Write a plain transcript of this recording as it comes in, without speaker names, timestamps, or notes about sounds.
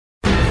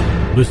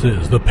This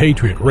is the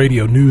Patriot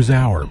Radio News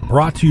Hour,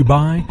 brought to you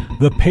by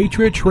the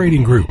Patriot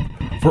Trading Group.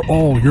 For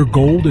all your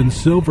gold and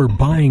silver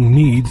buying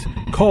needs,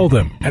 call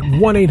them at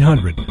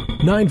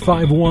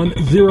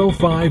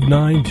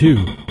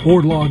 1-800-951-0592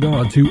 or log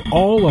on to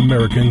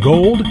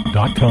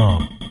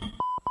allamericangold.com.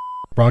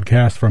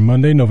 Broadcast from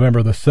Monday,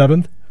 November the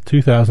 7th,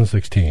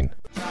 2016.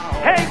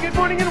 Hey, good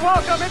morning and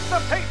welcome. It's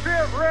the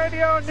Patriot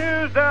Radio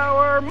News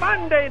Hour,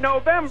 Monday,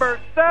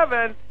 November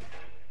 7th.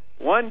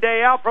 One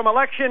day out from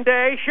Election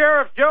Day,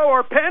 Sheriff Joe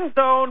or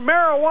Penzone,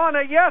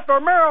 marijuana yes or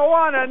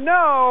marijuana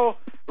no,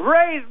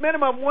 raise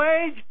minimum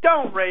wage,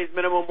 don't raise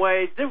minimum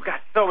wage. We've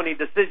got so many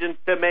decisions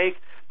to make,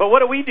 but what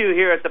do we do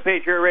here at the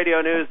Patriot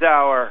Radio News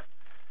Hour?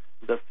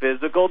 The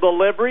physical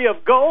delivery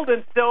of gold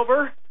and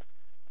silver.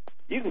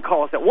 You can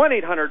call us at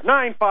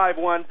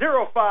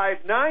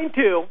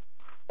 1-800-951-0592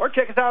 or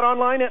check us out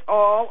online at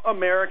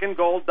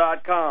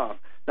allamericangold.com.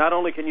 Not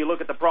only can you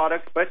look at the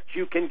products, but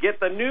you can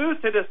get the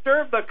news to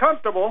disturb the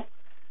comfortable,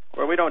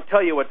 where we don't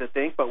tell you what to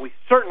think, but we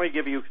certainly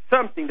give you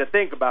something to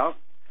think about.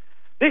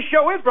 This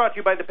show is brought to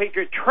you by the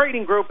Patriot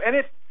Trading Group, and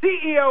its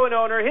CEO and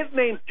owner, his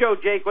name's Joe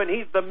Jaquin.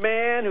 He's the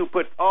man who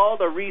puts all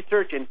the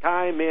research and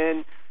time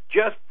in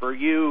just for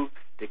you,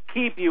 to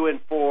keep you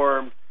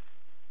informed.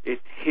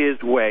 It's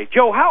his way.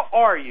 Joe, how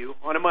are you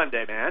on a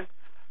Monday, man?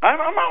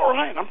 I'm all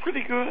right. I'm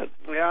pretty good.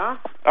 Yeah?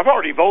 I've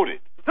already voted.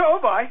 So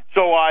have I.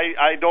 So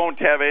I don't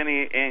have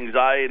any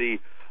anxiety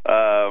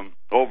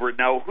over it.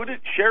 Now, who did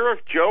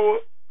Sheriff Joe?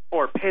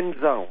 Or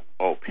Penzone.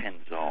 Oh,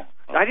 Penzone.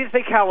 Oh. I didn't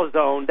say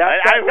calzone.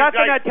 That's an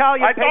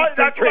Italian pastry treat.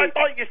 That's what I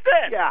thought you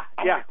said. Yeah,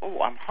 yeah.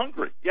 Like, I'm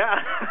hungry.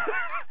 Yeah.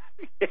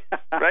 Yeah.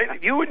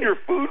 Right? You and your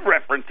food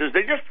references,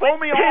 they just throw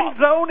me off.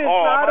 Penzone is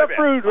not a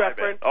food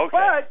reference. Okay.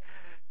 But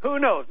who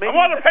knows? Maybe I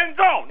want a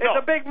Penzone. It's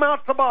a big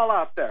matzo ball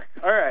out there.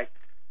 All right.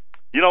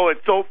 You know,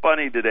 it's so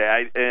funny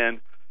today.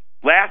 And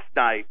last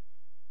night,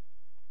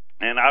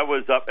 and I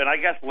was up, and I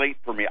guess late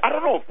for me. I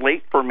don't know if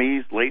late for me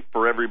is late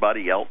for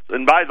everybody else.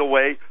 And by the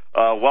way,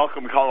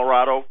 welcome,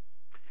 Colorado.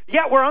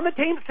 Yeah, we're on the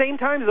same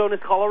time zone as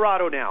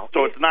Colorado now.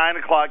 So it's 9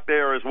 o'clock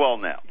there as well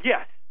now.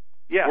 Yes.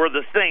 Yes. We're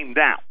the same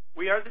now.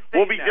 We are the same.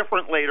 We'll be now.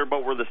 Different later,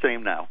 but we're the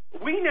same now.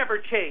 We never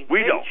change.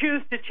 We don't.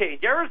 Choose to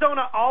change.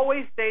 Arizona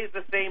always stays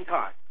the same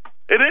time.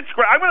 And it's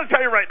great. I'm going to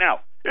tell you right now,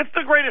 it's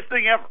the greatest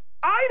thing ever.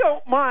 I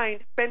don't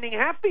mind spending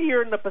half the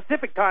year in the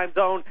Pacific time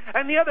zone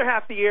and the other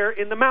half the year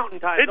in the Mountain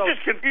time zone. It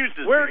just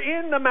confuses We're me.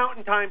 in the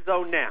Mountain time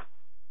zone now.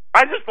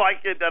 I just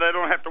like it that I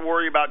don't have to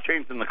worry about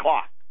changing the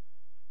clock.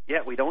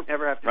 Yeah, we don't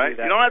ever have to do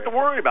that. You don't have to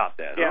worry about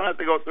that. You don't have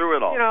to go through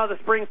it all. You know, the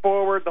spring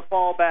forward, the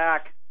fall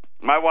back.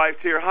 My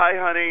wife's here. Hi,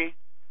 honey.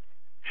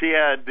 She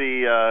had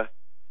the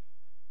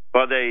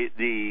well,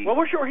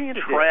 we're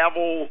short-handed.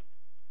 Travel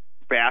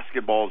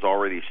basketball's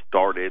already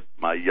started.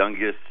 My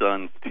youngest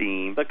son's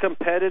team. The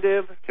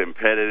competitive.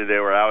 They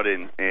were out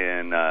in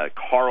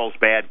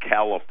Carlsbad,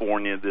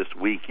 California this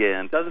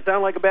weekend. Doesn't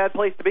sound like a bad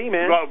place to be,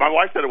 man. Well, my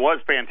wife said it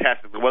was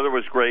fantastic. The weather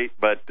was great,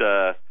 but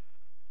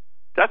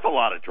that's a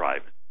lot of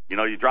driving. You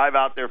know, you drive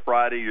out there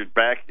Friday, you're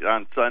back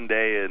on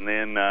Sunday, and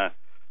then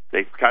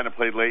they kind of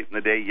played late in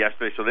the day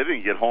yesterday, so they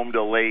didn't get home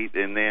till late.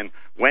 And then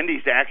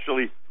Wendy's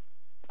actually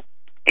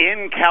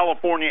in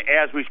California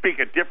as we speak,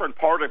 a different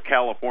part of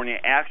California,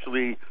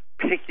 actually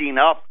picking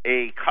up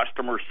a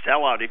customer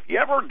sellout. If you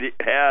ever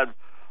had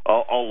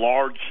a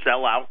large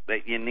sellout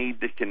that you need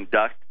to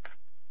conduct,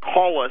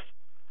 call us.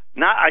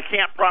 I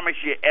can't promise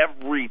you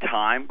every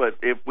time, but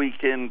if we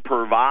can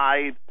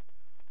provide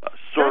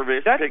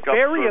service, that's pick up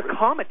very service,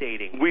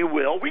 accommodating. we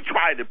will. We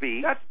try to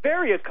be. That's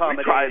very accommodating.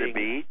 We try to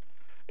be.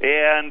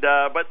 And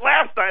but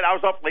last night I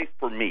was up late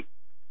for meat.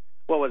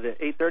 What was it,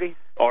 8:30?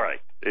 All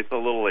right. It's a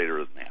little later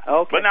than that.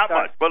 Okay. But not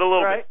much, but a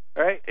little bit.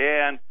 All right.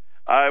 And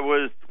I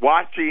was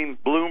watching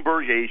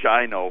Bloomberg Asia.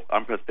 I know,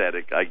 I'm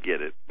pathetic. I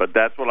get it. But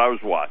that's what I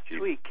was watching.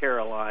 Sweet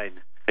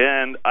Caroline.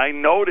 And I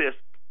noticed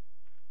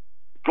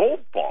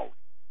gold falling.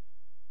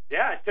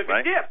 Yeah, it took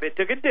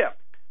a dip.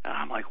 And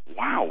I'm like,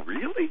 wow,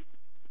 really?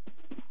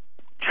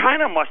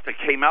 China must have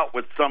came out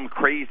with some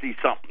crazy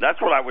something.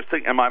 That's what I was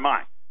thinking in my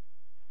mind.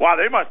 Wow,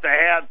 they must have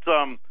had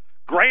some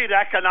great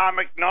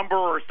economic number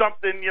or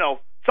something,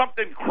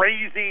 something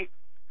crazy.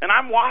 And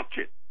I'm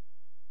watching.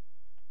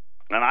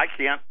 And I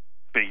can't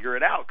figure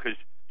it out because,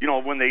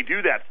 when they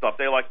do that stuff,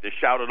 they like to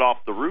shout it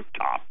off the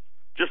rooftop,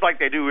 just like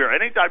they do here.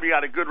 Anytime you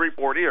got a good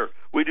report here,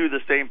 we do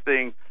the same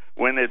thing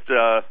when it's,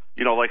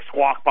 like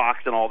Squawk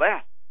Box and all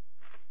that.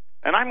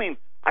 And I mean,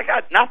 I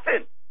got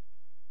nothing.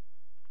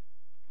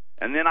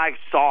 And then I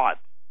saw it.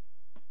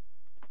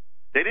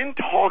 They didn't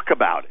talk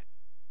about it.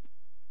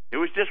 It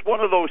was just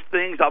one of those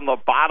things on the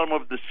bottom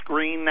of the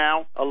screen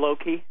now. A low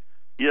key?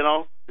 Is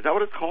that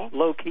what it's called?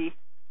 Low key.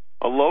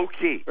 A low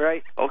key.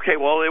 Right. Okay,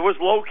 well, it was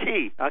low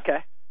key.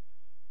 Okay.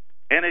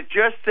 And it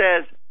just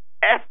says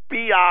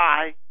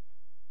FBI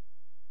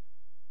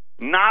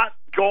not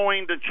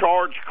going to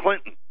charge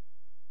Clinton.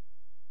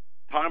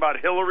 Talking about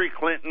Hillary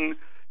Clinton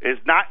is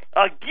not,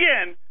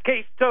 again.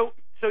 Okay, so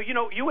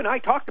you and I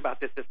talked about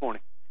this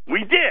morning.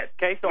 We did.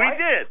 Okay, so we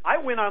did. I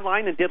went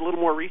online and did a little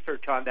more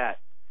research on that.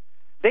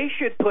 They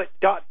should put ...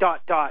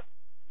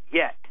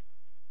 yet.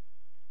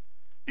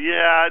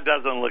 Yeah, it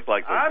doesn't look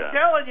like they're I'm done.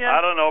 telling you.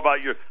 I don't know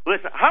about you.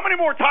 Listen, how many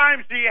more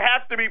times do you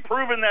have to be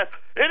proven that?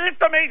 And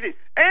it's amazing.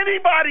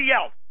 Anybody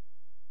else,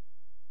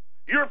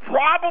 you're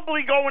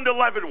probably going to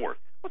Leavenworth.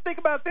 Well, think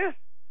about this.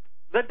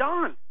 The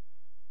Don.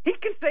 He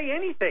can say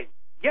anything,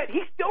 yet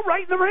he's still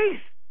right in the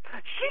race.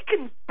 She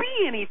can be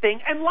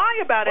anything and lie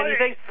about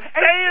anything.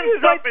 Saying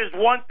stuff is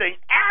one thing.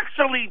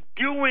 Actually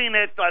doing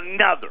it's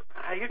another.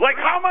 Like,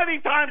 how many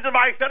times have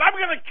I said, I'm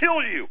going to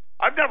kill you?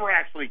 I've never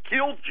actually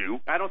killed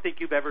you. I don't think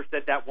you've ever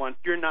said that once.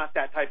 You're not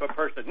that type of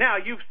person. Now,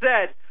 you've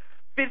said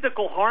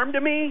physical harm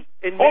to me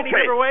in many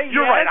different ways.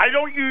 You're right. I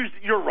don't use,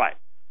 you're right.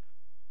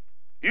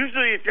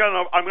 Usually it's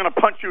I'm going to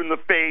punch you in the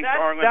face,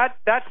 or I'm going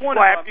to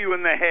slap you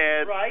in the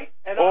head. Right.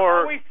 And I've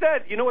always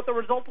said, you know what the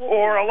result will be?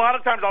 Or a lot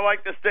of times I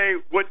like to say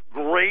what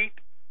great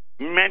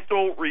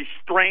mental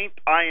restraint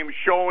I am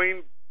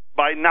showing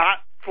by not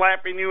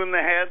slapping you in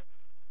the head.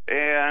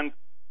 And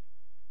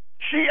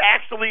she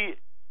actually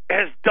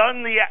has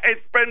done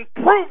it's been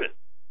proven.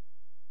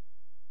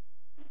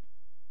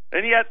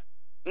 And yet,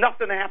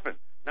 nothing happened.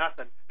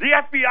 Nothing. The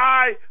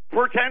FBI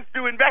pretends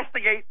to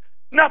investigate.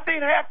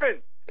 Nothing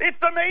happened. It's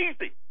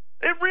amazing.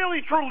 It really,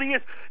 truly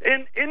is.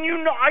 And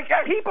you know, I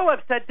guess people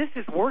have said this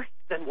is worse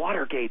than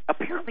Watergate.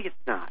 Apparently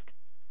it's not.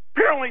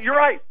 Apparently, you're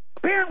right.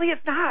 Apparently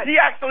it's not. He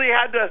actually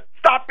had to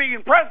stop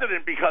being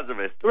president because of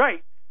it.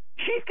 Right.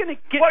 She's going to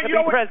get to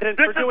be president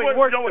for doing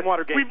worse than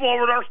Watergate. We've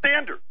lowered our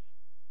standards.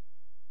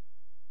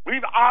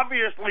 We've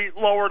obviously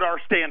lowered our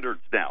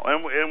standards now,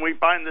 and we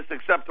find this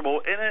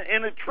acceptable.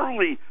 And it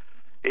truly,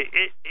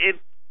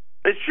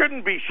 it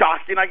shouldn't be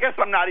shocking. I guess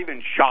I'm not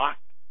even shocked.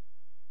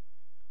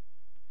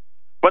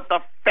 But the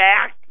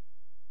fact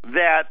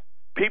that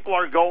people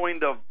are going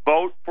to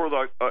vote for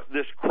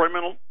this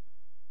criminal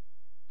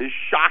is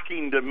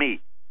shocking to me.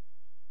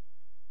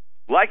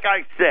 Like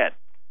I said,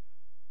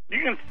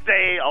 you can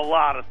say a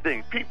lot of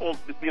things. People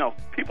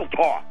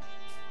talk,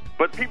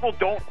 but people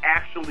don't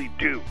actually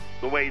do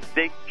the way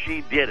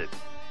she did it.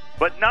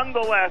 But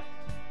nonetheless,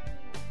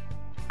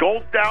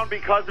 gold's down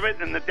because of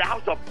it, and the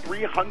Dow's up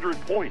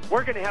 300 points.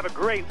 We're going to have a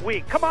great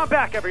week. Come on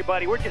back,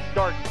 everybody. We're just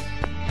starting.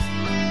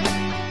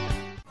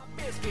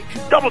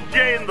 Double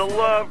J and the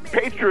Love,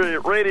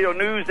 Patriot Radio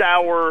News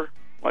Hour.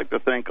 I'd like to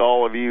thank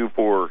all of you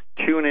for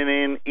tuning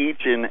in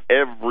each and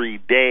every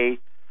day.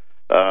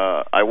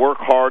 I work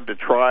hard to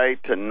try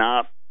to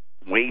not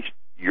waste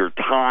your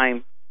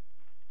time.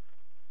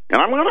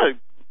 And I'm going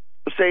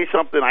to say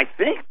something I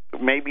think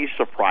may be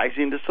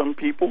surprising to some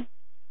people.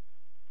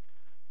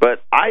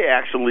 But I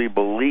actually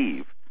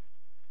believe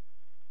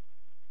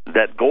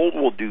that gold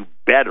will do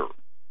better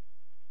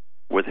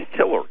with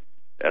Hillary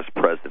as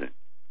president.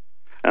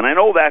 And I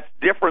know that's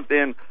different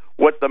than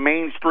what the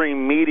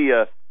mainstream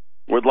media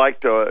would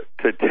like to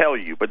tell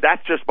you, but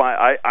that's just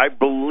I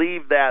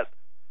believe that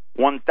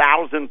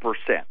 1,000%,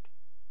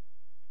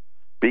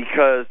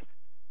 because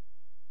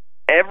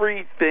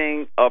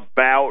everything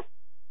about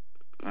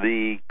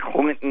the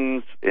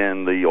Clintons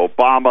and the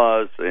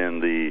Obamas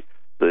and the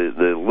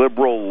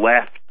liberal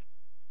left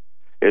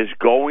is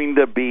going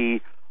to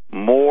be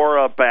more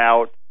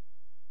about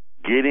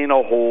getting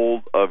a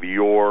hold of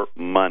your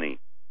money,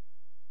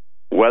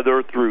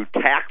 whether through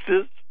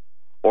taxes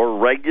or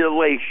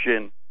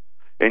regulation.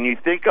 And you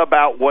think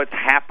about what's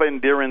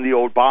happened during the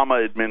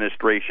Obama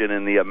administration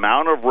and the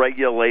amount of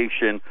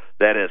regulation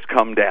that has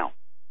come down.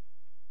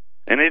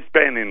 And it's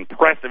been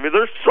impressive.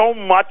 There's so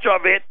much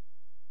of it,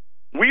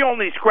 we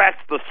only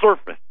scratched the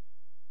surface.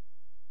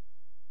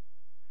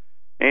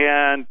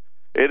 And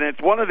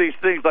it's one of these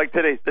things like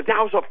today, the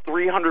Dow's up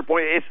 300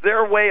 points. It's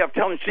their way of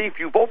telling, see, if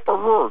you vote for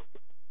her,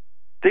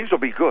 things will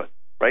be good.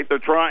 Right? They're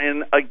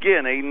trying,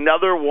 again,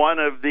 another one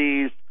of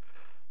these,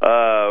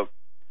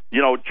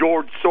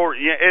 George Soros.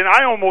 And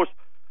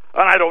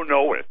I don't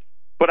know it,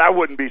 but I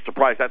wouldn't be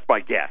surprised. That's my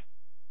guess.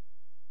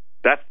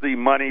 That's the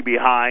money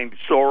behind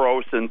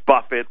Soros and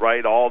Buffett,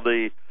 right? All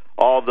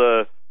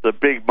the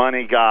big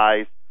money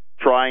guys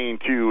trying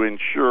to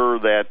ensure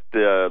that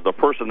the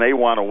person they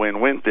want to win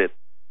wins it.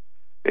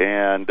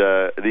 And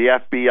the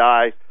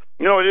FBI,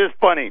 it is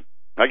funny.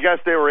 I guess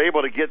they were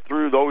able to get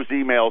through those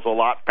emails a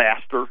lot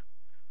faster.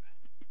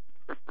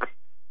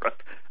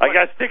 I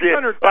guess the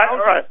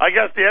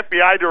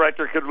FBI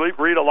director could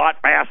read a lot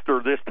faster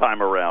this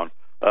time around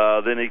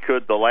than he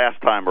could the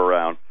last time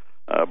around.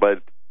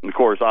 But of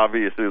course,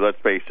 obviously, let's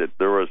face it,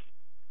 there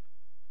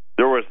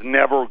was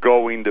never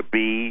going to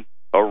be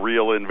a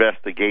real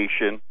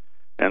investigation,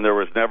 and there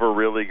was never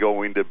really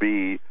going to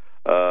be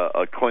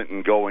a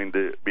Clinton going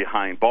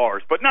behind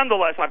bars. But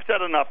nonetheless, I've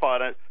said enough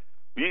on it.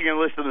 You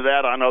can listen to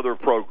that on other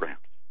programs.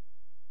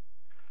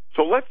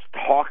 So let's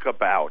talk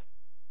about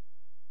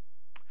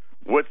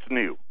what's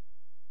new.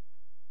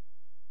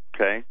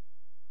 Okay?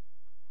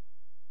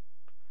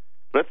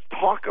 Let's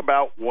talk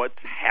about what's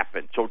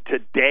happened. So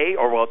today,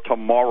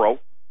 tomorrow,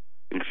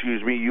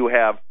 you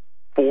have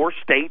 4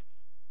 states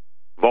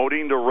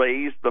voting to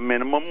raise the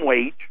minimum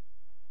wage.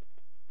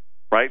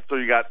 Right? So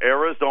you got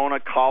Arizona,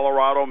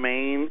 Colorado,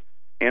 Maine,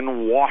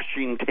 and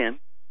Washington.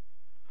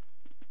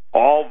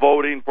 all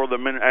voting for the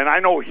minimum. And I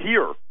know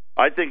here,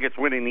 I think it's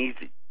winning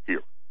easy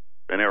here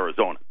in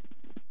Arizona.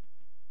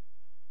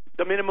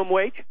 The minimum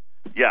wage?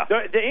 Yeah.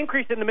 The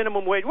increase in the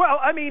minimum wage. Well,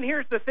 I mean,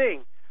 here's the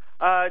thing.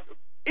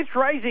 It's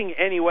rising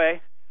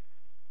anyway,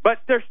 but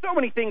there's so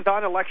many things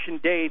on Election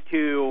Day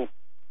to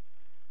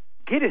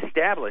get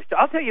established.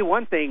 I'll tell you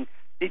one thing.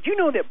 Did you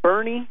know that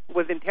Bernie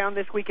was in town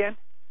this weekend?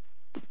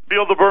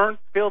 Feel the burn?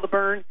 Feel the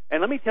burn.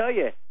 And let me tell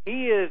you,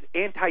 he is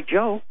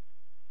anti-Joe.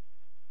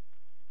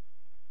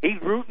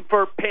 He's rooting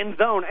for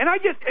Penzone. And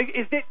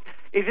is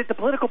it the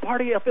political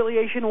party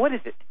affiliation? What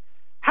is it?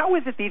 How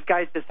is it these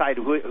guys decide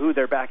who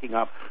they're backing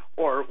up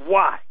or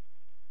why?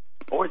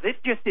 Or is it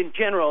just in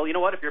general, you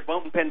know what, if you're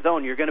voting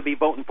Penzone, you're going to be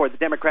voting for the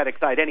Democratic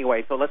side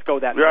anyway, so let's go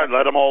that way. Yeah,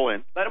 let them all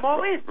in. Let them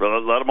all in.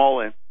 Let them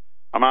all in.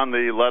 I'm on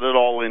the let it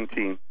all in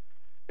team.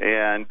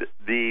 And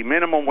the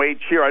minimum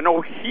wage here, I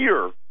know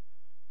here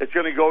it's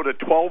going to go to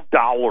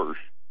 $12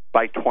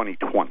 by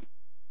 2020.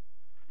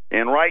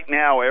 And right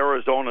now,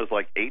 Arizona's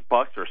like $8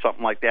 or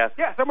something like that.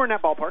 Yeah, somewhere in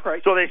that ballpark,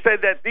 right? So they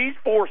said that these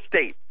 4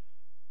 states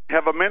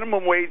have a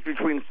minimum wage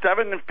between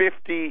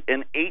 $7.50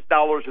 and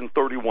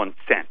 $8.31.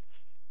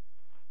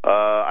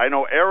 I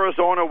know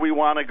Arizona, we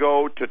want to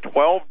go to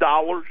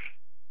 $12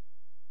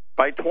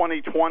 by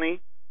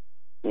 2020.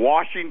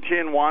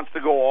 Washington wants to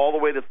go all the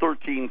way to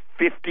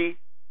 $13.50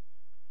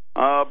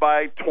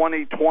 by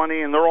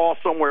 2020, and they're all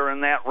somewhere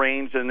in that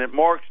range. And at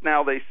Marks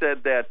now, they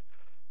said that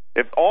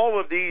if all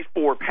of these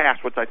 4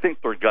 pass, which I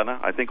think they're gonna,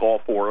 I think all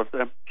 4 of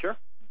them, sure,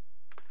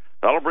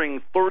 that'll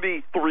bring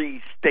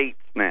 33 states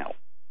now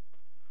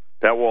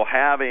that will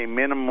have a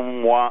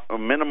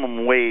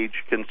minimum wage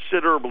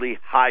considerably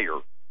higher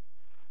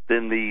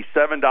than the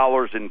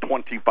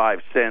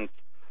 $7.25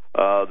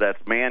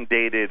 that's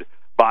mandated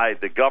by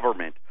the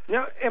government.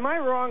 Now, am I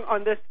wrong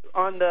on this?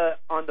 On the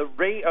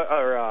rate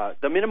or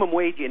the minimum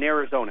wage in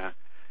Arizona,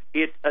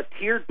 it's a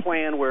tiered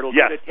plan where it'll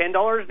go to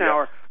 $10 an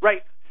hour,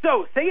 right?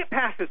 So, say it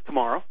passes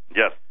tomorrow.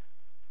 Yes.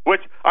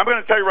 Which I'm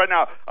going to tell you right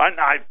now.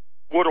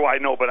 What do I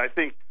know? But I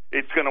think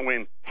it's going to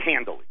win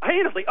handily.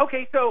 Handily.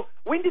 Okay. So,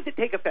 when does it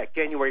take effect?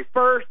 January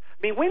 1st.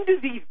 I mean, when do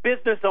these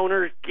business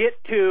owners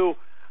get to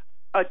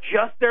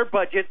adjust their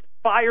budgets,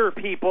 fire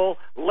people,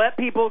 let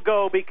people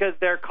go because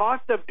their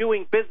cost of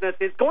doing business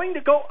is going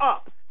to go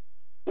up?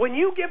 When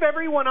you give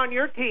everyone on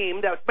your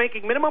team that's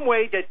making minimum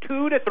wage a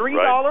 $2 to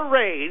 $3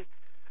 raise,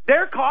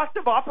 their cost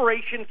of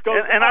operations goes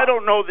up. And I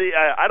don't know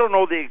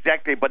the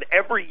exact date, but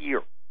every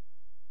year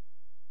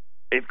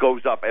it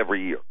goes up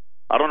every year.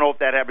 I don't know if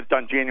that happens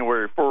on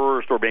January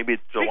 1st or maybe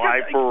it's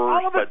July 1st.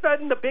 All of a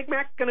sudden, the Big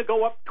Mac's going to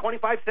go up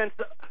 25 cents.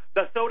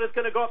 The soda's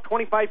going to go up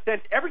 25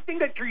 cents. Everything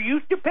that you're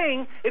used to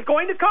paying is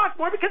going to cost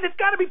more because it's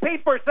got to be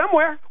paid for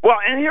somewhere. Well,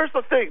 and here's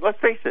the thing. Let's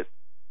face it.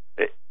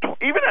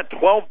 Even at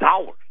 $12,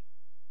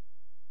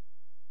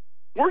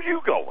 where's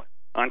you going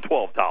on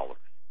 $12?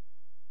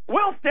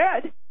 Well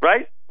said.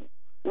 Right?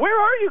 Where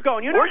are you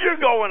going? Where are you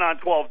going on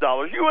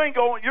 $12? You ain't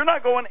going. You're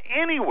not going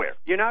anywhere.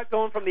 You're not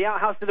going from the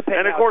outhouse to the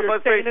penthouse. And of course, you're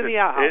let's face in the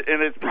outhouse.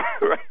 And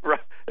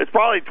it's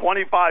probably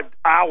 25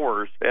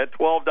 hours at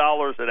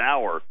 $12 an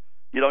hour.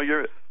 You know,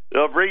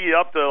 they'll bring you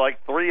up to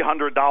like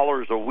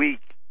 $300 a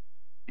week.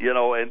 You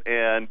know,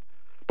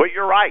 but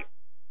you're right.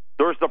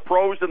 There's the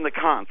pros and the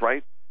cons,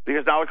 right?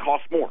 Because now it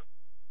costs more.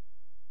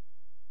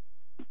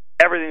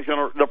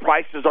 The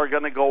prices are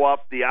going to go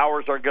up. The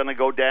hours are going to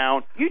go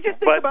down. You just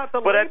think about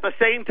but at the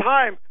same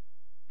time,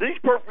 these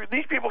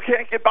people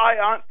can't get by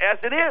on as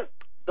it is.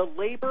 The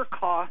labor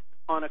costs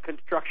on a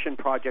construction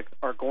project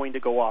are going to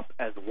go up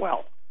as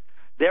well.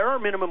 There are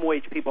minimum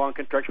wage people on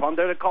construction.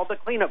 They're called the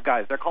cleanup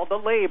guys. They're called the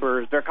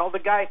laborers. They're called the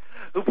guy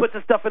who puts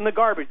the stuff in the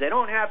garbage. They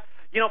don't have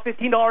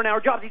 $15 an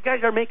hour jobs. These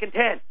guys are making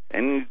 $10.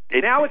 And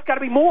now it's got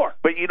to be more.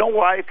 But you know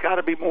why it's got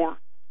to be more?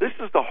 This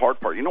is the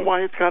hard part. You know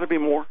why it's got to be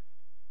more?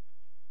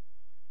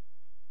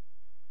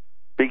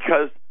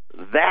 Because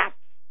that's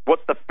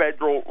what the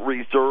Federal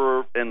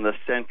Reserve and the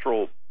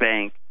central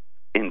bank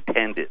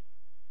intended.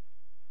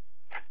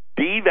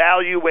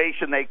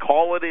 Devaluation, they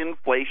call it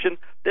inflation.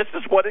 This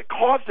is what it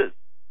causes.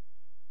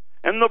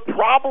 And the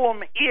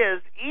problem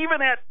is,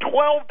 even at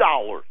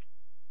 $12,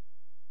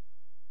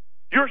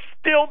 you're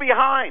still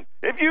behind.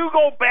 If you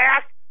go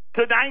back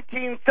to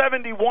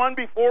 1971,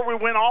 before we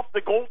went off the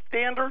gold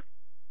standard,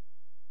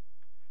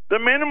 the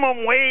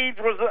minimum wage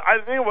was, I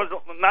think it was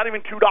not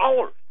even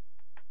 $2.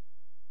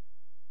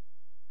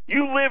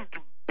 You lived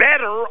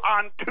better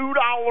on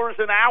 $2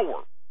 an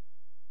hour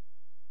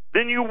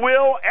than you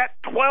will at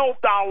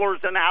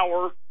 $12 an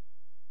hour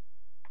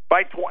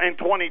in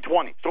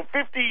 2020. So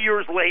 50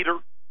 years later,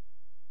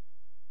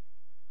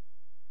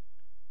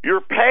 your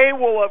pay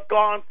will have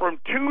gone from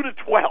 2 to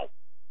 12.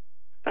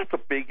 That's a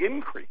big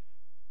increase.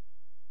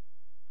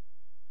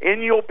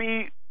 And you'll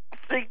be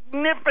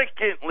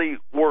significantly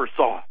worse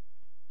off.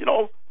 You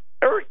know,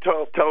 Eric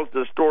tells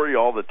this story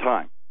all the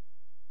time.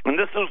 And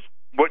this is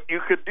what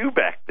you could do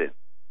back then.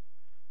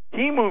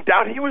 He moved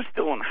out. He was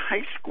still in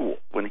high school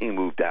when he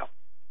moved out.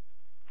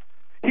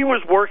 He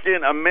was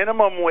working a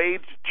minimum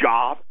wage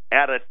job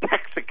at a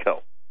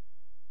Texaco.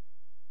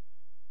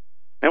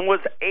 and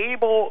was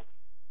able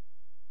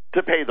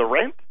to pay the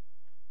rent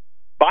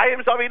by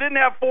himself. He didn't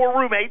have 4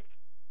 roommates.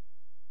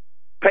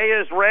 Pay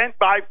his rent,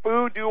 buy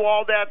food, do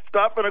all that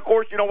stuff. And, of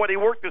course, you know what? He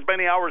worked as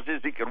many hours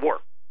as he could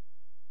work.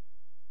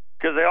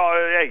 Because they all,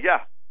 hey,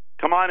 yeah,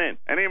 come on in.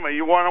 Anyway,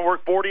 you want to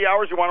work 40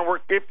 hours? You want to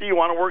work 50? You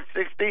want to work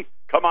 60?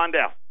 Come on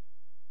down.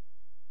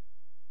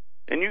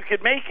 And you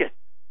could make it.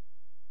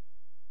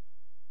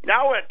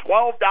 Now at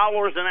 $12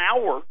 an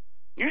hour,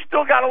 you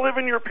still got to live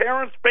in your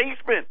parents'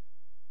 basement.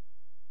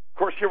 Of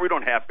course, here we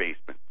don't have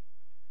basements.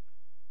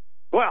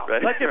 Well,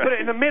 right? let's just put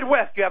it in the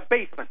Midwest, you have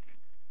basements.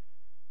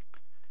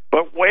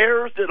 But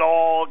where's it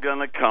all going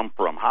to come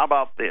from? How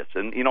about this?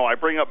 And, you know, I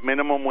bring up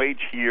minimum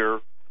wage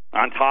here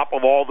on top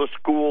of all the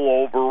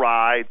school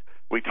overrides.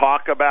 We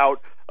talk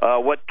about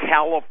what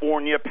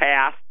California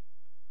passed,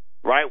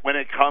 right, when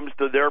it comes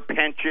to their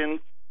pensions,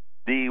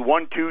 the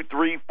 1, 2,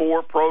 3,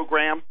 4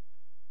 program.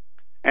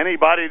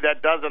 Anybody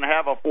that doesn't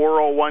have a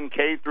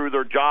 401k through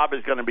their job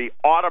is going to be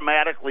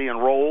automatically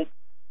enrolled,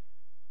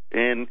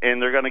 and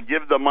they're going to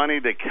give the money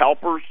to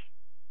CalPERS.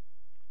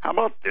 How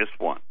about this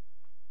one?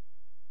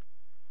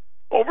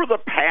 Over the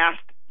past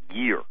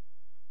year,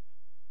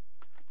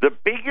 the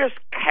biggest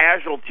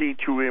casualty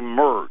to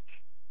emerge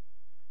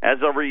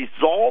as a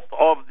result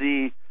of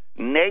the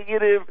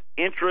negative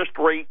interest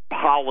rate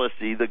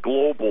policy, the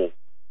global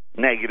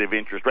negative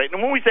interest rate.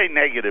 And when we say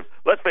negative,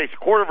 let's face it,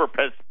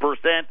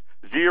 0.25%,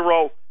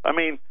 0. I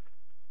mean,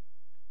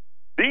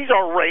 these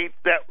are rates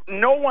that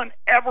no one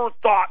ever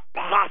thought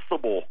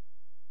possible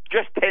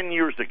just 10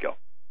 years ago.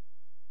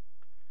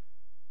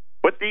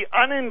 But the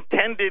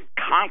unintended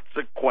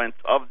consequence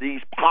of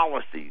these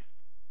policies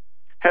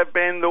have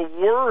been the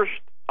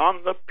worst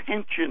on the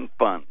pension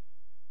fund.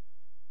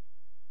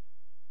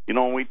 You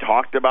know, when we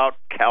talked about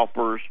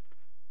CalPERS,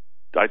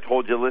 I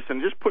told you,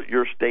 listen, just put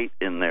your state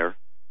in there,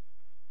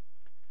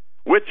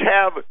 which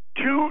have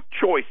 2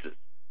 choices.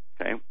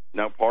 Okay,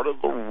 now part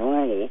of the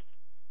rules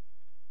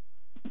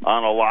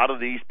on a lot of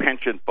these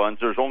pension funds,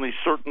 there's only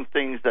certain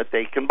things that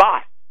they can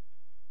buy.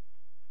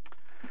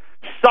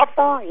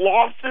 Suffer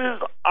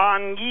losses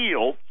on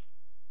yields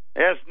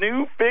as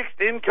new fixed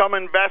income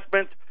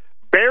investments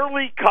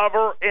barely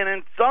cover, and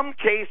in some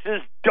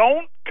cases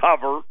don't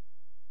cover,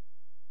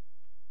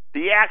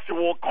 the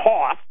actual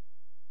cost,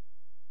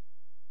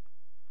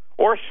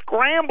 or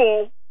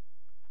scramble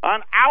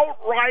on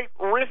outright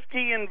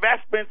risky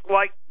investments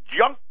like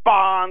junk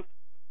bonds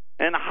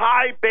and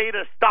high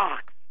beta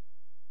stocks.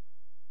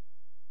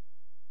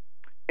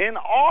 In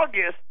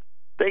August,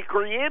 they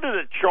created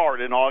a chart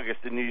in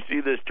August, and you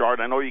see this chart.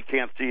 I know you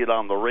can't see it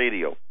on the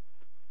radio.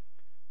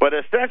 But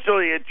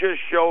essentially, it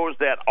just shows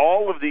that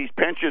all of these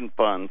pension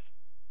funds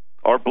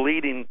are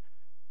bleeding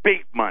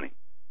big money.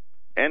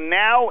 And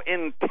now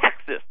in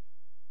Texas,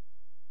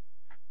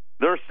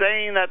 they're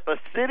saying that the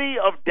city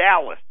of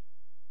Dallas,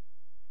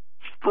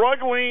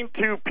 struggling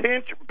to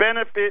pitch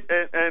benefit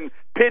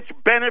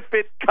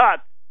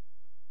cuts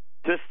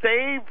to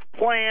save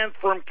plans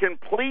from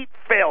complete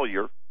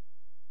failure,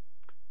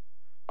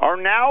 are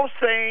now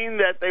saying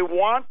that they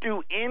want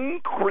to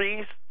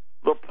increase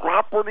the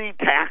property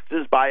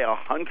taxes by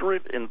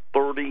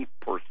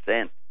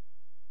 130%.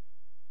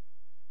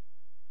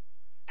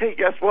 Hey,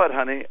 guess what,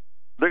 honey?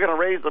 They're going to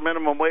raise the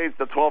minimum wage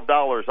to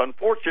 $12.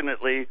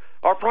 Unfortunately,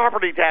 our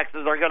property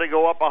taxes are going to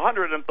go up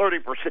 130%.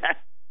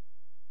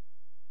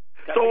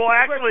 So we'll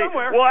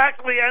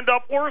actually end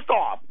up worse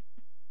off.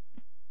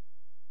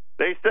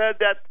 They said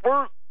that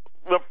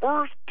the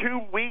first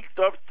 2 weeks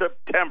of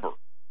September,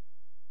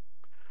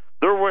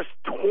 there was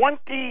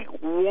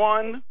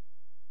 21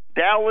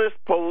 Dallas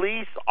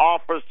police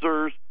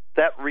officers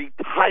that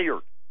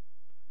retired.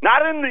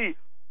 Not in the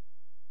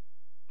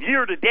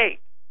year to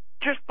date,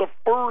 just the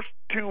first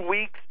 2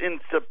 weeks in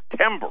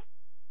September.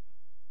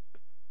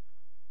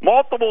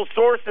 Multiple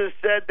sources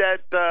said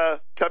that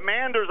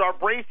commanders are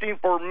bracing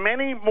for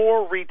many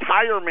more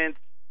retirements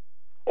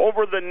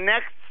over the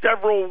next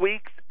several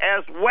weeks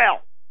as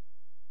well.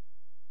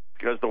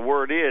 Because the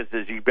word is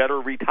you better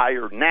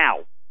retire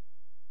now.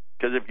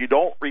 Because if you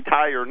don't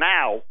retire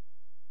now,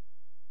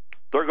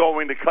 they're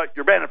going to cut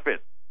your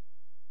benefits.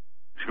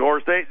 Of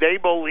course, they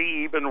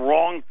believe, and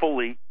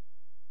wrongfully,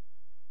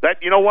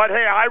 that, you know what,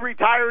 hey, I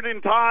retired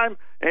in time,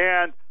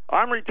 and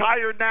I'm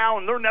retired now,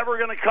 and they're never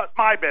going to cut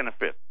my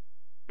benefits.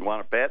 You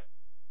want to bet?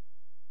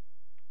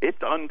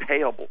 It's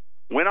unpayable.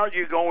 When are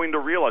you going to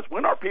realize?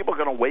 When are people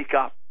going to wake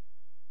up?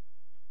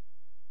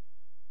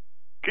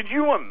 Could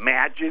you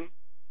imagine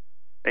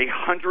a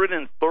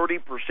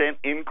 130%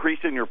 increase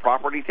in your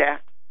property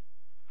tax?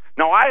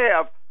 Now, I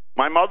have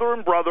my mother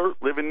and brother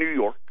live in New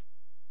York.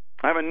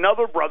 I have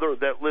another brother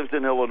that lives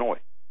in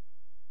Illinois.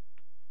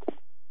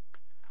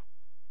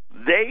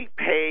 They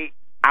pay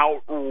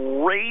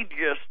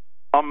outrageous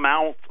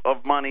amounts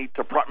of money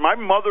to my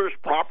mother's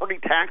property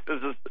tax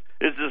is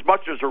as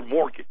much as her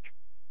mortgage.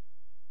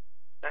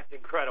 That's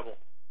incredible.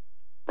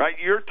 Right?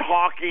 You're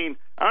talking,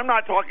 I'm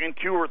not talking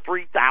 $2,000 or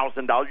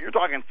 $3,000. You're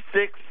talking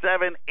 $6,000,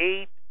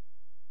 $7,000,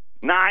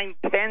 $8,000,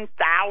 $9,000,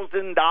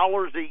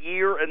 $10,000 a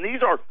year, and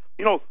these are,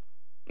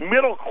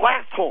 middle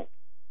class homes.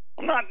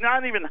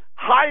 Not even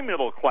high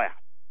middle class.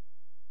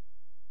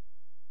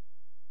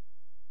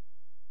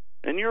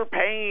 And you're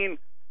paying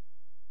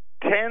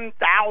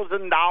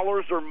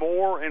 $10,000 or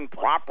more in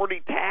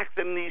property tax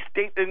in these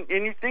states, and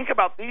you think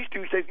about these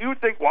two states, you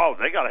would think, wow,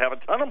 they got to have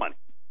a ton of money.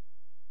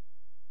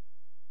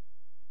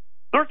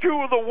 They're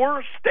two of the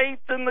worst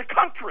states in the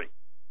country.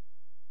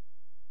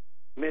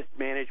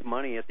 Mismanaged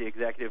money at the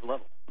executive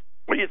level.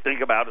 When you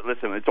think about it,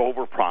 listen, it's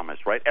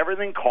overpromised, right?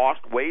 Everything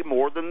cost way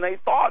more than they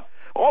thought.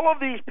 All of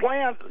these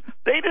plans,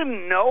 they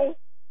didn't know.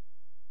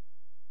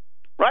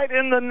 Right?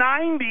 In the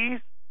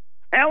 90s,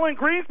 Alan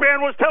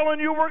Greenspan was telling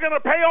you we're going to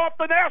pay off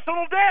the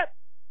national debt.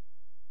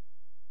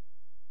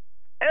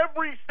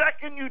 Every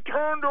second you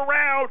turned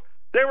around,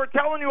 they were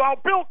telling you how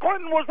Bill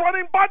Clinton was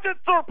running budget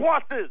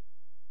surpluses.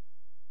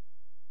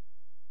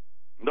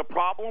 The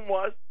problem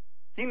was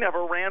he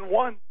never ran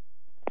one.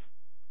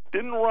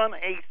 Didn't run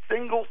a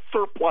single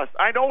surplus.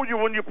 I know you,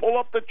 when you pull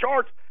up the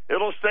charts,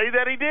 it'll say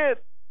that he did,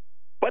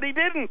 but he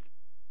didn't.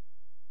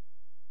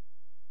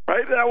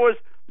 Right? That was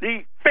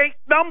the fake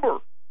number.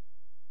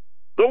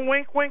 The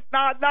wink, wink,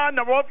 nod, nod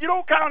number. Well, if you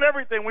don't count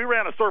everything, we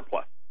ran a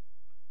surplus.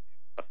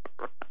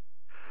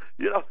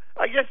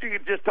 I guess you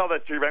could just tell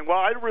that to your bank, well,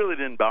 I really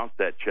didn't bounce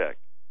that check.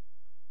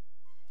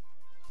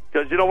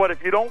 Because you know what?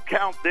 If you don't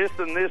count this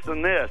and this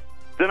and this,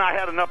 then I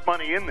had enough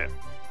money in there.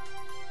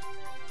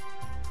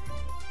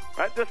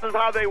 Right? This is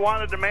how they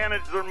wanted to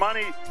manage their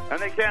money, and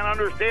they can't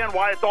understand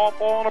why it's all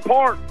falling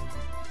apart.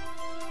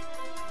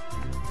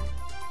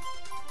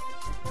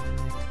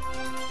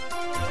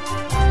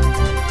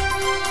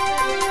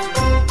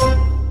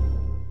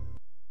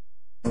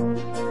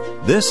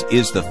 This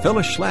is the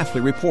Phyllis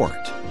Schlafly Report,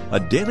 a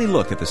daily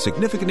look at the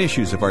significant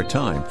issues of our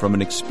time from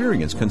an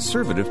experienced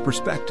conservative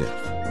perspective.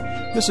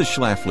 Mrs.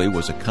 Schlafly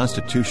was a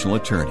constitutional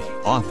attorney,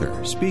 author,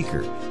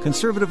 speaker,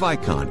 conservative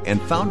icon,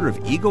 and founder of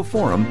Eagle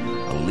Forum,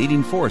 a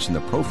leading force in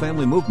the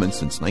pro-family movement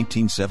since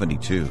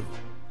 1972.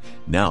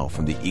 Now,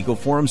 from the Eagle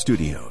Forum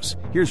studios,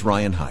 here's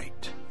Ryan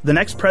Haidt. The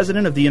next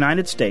president of the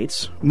United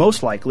States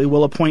most likely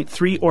will appoint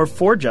 3 or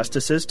 4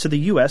 justices to the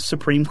U.S.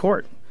 Supreme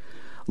Court.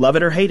 Love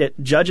it or hate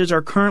it, judges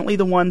are currently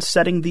the ones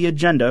setting the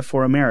agenda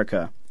for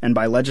America, and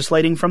by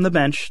legislating from the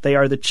bench, they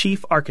are the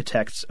chief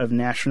architects of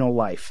national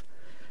life.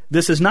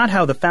 This is not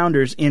how the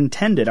founders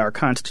intended our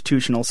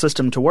constitutional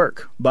system to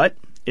work, but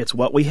it's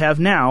what we have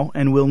now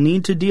and will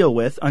need to deal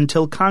with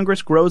until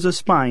Congress grows a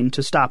spine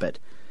to stop it.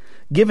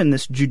 Given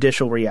this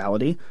judicial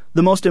reality,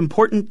 the most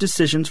important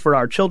decisions for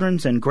our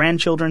children's and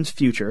grandchildren's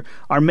future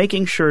are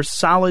making sure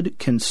solid,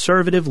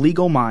 conservative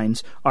legal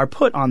minds are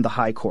put on the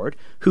high court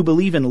who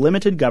believe in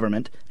limited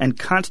government and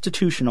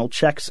constitutional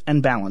checks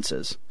and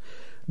balances.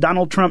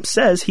 Donald Trump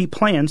says he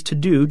plans to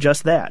do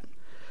just that.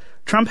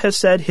 Trump has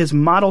said his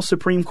model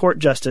Supreme Court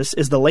justice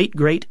is the late,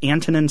 great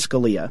Antonin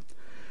Scalia.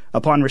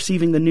 Upon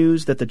receiving the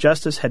news that the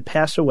justice had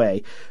passed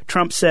away,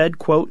 Trump said,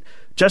 quote,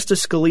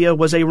 "Justice Scalia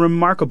was a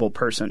remarkable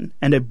person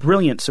and a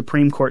brilliant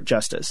Supreme Court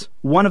justice,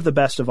 one of the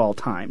best of all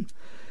time.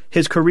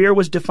 His career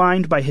was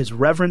defined by his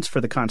reverence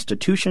for the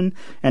Constitution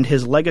and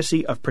his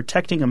legacy of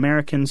protecting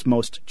Americans'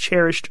 most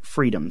cherished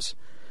freedoms."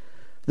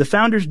 The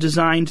founders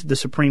designed the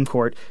Supreme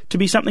Court to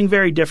be something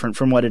very different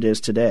from what it is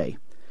today.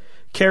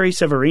 Carrie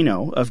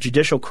Severino of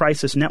Judicial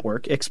Crisis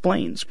Network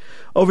explains,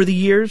 over the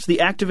years, the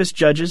activist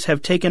judges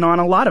have taken on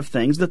a lot of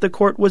things that the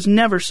court was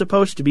never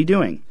supposed to be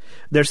doing.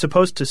 They're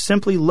supposed to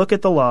simply look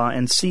at the law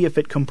and see if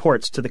it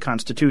comports to the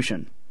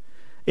Constitution.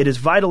 It is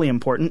vitally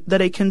important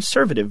that a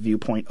conservative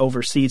viewpoint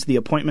oversees the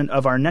appointment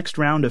of our next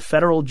round of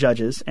federal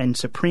judges and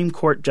Supreme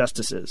Court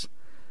justices.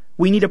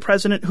 We need a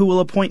president who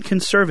will appoint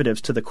conservatives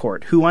to the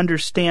court, who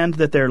understand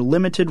that their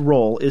limited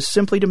role is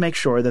simply to make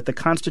sure that the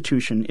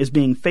Constitution is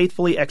being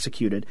faithfully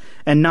executed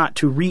and not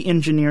to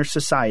re-engineer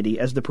society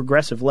as the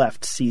progressive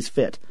left sees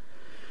fit.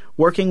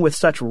 Working with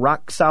such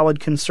rock-solid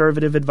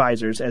conservative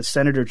advisors as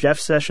Senator Jeff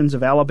Sessions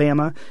of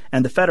Alabama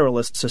and the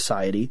Federalist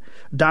Society,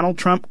 Donald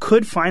Trump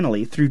could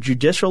finally, through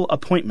judicial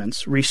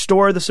appointments,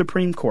 restore the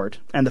Supreme Court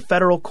and the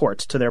federal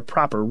courts to their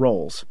proper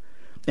roles.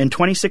 In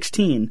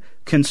 2016,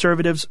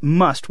 conservatives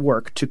must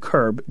work to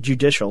curb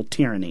judicial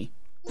tyranny.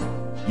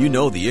 You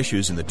know the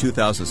issues in the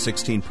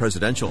 2016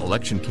 presidential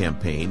election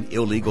campaign: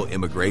 illegal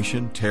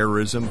immigration,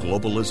 terrorism,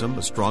 globalism,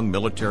 a strong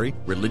military,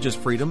 religious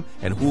freedom,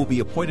 and who will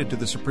be appointed to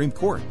the Supreme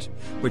Court.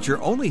 But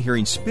you're only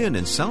hearing spin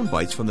and sound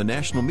bites from the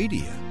national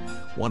media.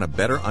 Want a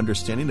better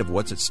understanding of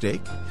what's at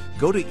stake?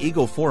 Go to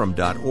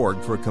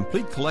eagleforum.org for a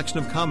complete collection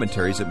of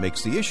commentaries that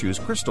makes the issues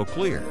crystal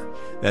clear.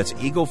 That's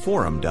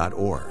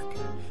eagleforum.org.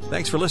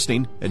 Thanks for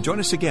listening, and join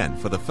us again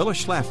for the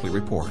Phyllis Schlafly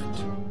Report.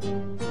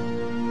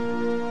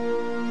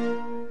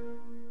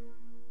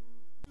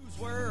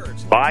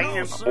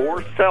 Buying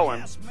or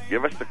selling,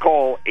 give us a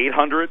call,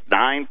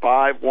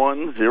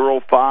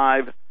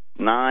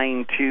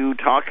 800-951-0592,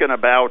 talking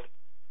about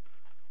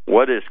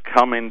what is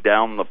coming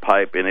down the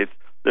pipe, and it's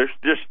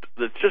just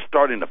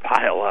starting to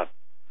pile up.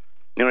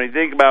 You know, you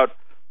think about,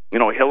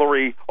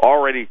 Hillary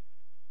already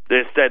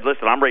said,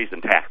 listen, I'm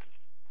raising taxes,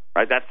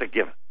 right? That's a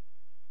given.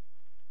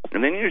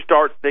 And then you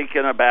start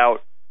thinking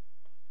about,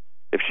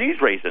 if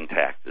she's raising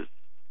taxes,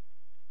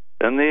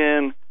 and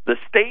then the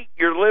state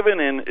you're living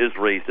in is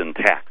raising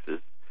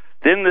taxes.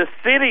 Then the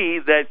city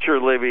that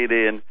you're living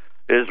in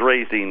is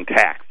raising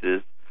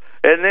taxes.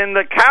 And then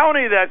the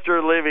county that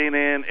you're living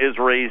in is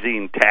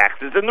raising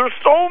taxes. And there's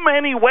so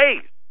many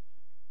ways.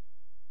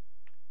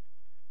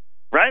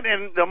 Right?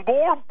 And the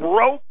more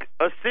broke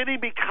a city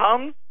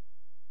becomes,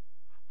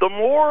 the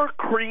more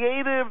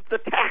creative the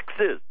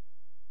taxes.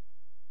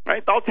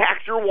 Right? They'll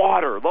tax your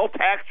water. They'll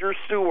tax your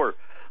sewer.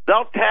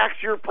 They'll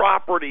tax your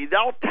property.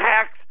 They'll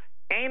tax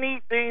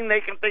anything they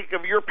can think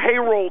of, your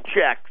payroll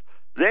checks.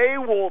 They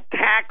will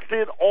tax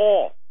it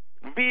all.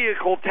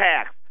 Vehicle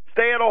tax,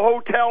 stay at a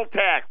hotel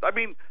tax. I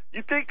mean,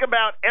 you think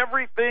about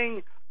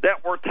everything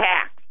that we're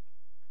taxed.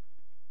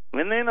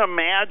 And then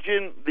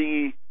imagine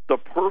the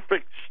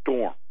perfect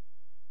storm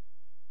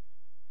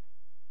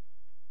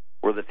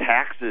where the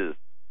taxes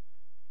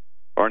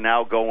are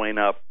now going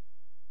up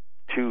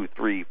 2,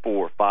 3,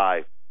 4,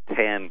 5,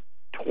 10,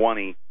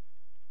 20,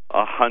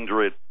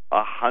 100,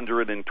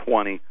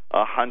 120,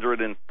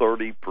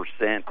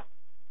 130%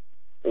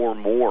 or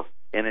more,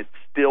 and it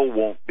still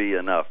won't be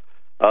enough.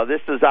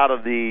 This is out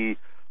of the,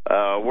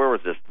 where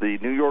was this? The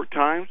New York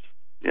Times?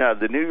 Yeah,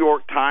 the New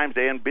York Times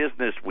and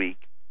Business Week.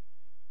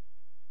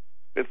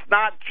 It's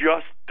not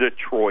just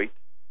Detroit.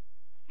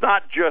 It's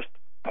not just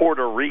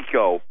Puerto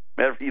Rico.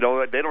 You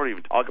know, they don't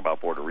even talk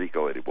about Puerto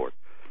Rico anymore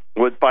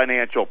with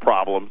financial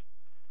problems.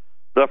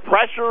 The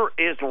pressure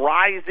is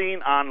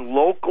rising on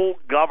local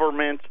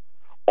governments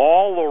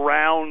all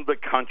around the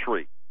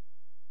country,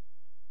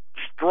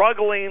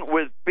 struggling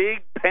with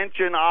big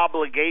pension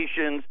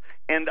obligations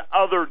and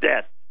other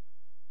debts.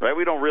 Right?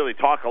 We don't really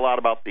talk a lot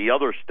about the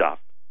other stuff.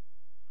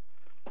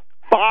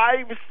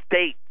 5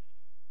 states,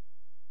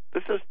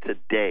 this is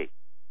today,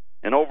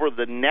 and over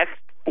the next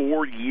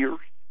 4 years,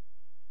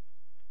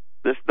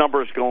 this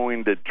number is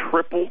going to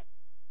triple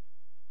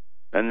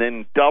and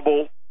then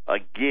double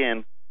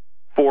again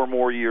 4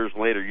 more years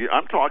later.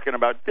 I'm talking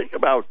about, think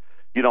about,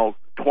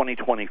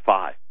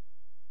 2025.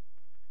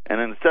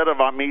 And instead of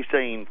me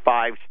saying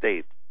 5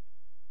 states,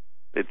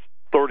 it's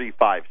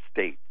 35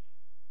 states.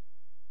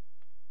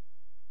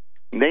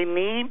 They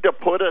need to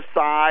put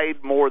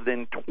aside more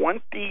than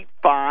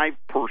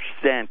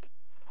 25%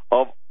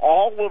 of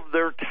all of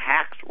their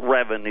tax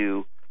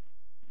revenue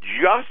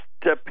just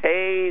to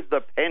pay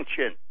the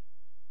pension.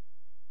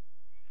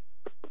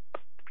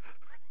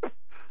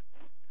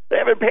 They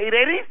haven't paid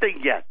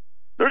anything yet.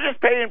 They're just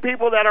paying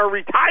people that are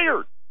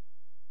retired.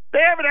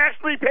 They haven't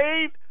actually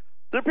paid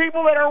the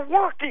people that are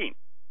working.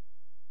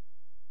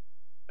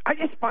 I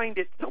just find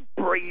it so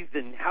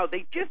brazen how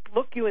they just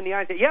look you in the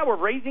eye and say, yeah, we're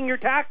raising your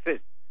taxes.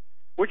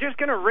 We're just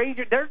going to raise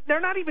your... They're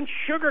not even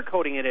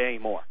sugarcoating it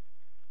anymore.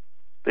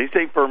 They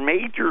say for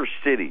major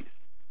cities,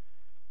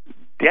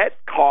 debt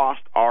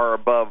costs are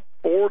above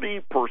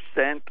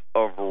 40%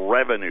 of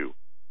revenue.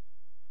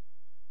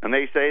 And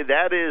they say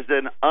that is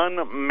an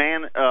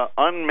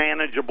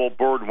unmanageable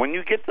burden. When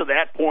you get to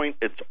that point,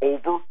 it's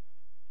over.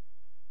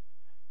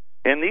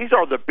 And these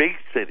are the big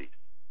cities.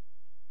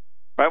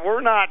 Right?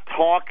 We're not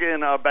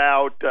talking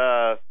about,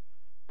 I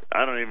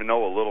don't even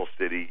know a little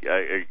city.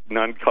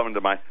 None coming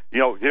to mind.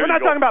 We're not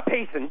talking about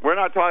Payson. We're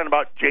not talking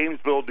about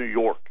Jamesville, New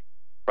York,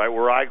 right,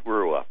 where I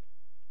grew up.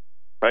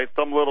 Right?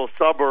 Some little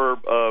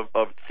suburb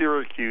of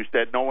Syracuse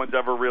that no one's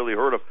ever really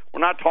heard of.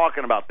 We're not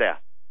talking about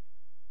that.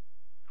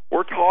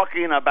 We're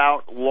talking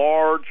about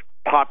large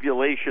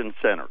population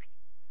centers.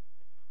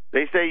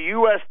 They say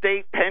U.S.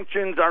 state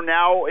pensions are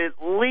now at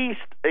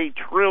least $1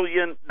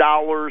 trillion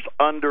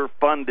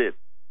underfunded.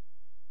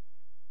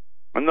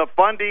 And the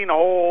funding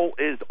hole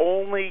is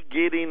only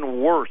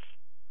getting worse.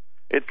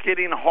 It's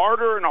getting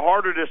harder and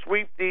harder to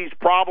sweep these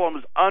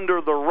problems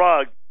under the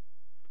rug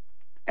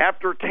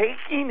after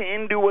taking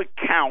into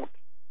account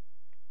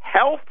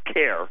health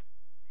care,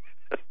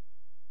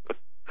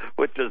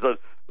 which is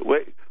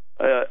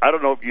I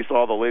don't know if you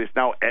saw the latest.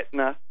 Now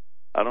Aetna,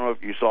 I don't know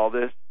if you saw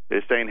this,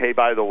 is saying, hey,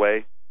 by the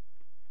way,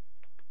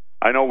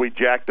 I know we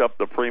jacked up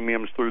the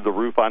premiums through the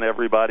roof on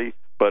everybody,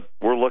 but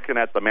we're looking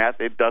at the math.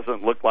 It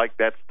doesn't look like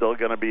that's still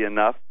going to be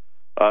enough.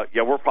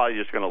 We're probably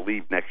just going to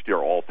leave next year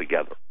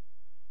altogether.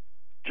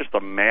 Just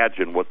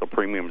imagine what the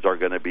premiums are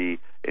going to be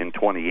in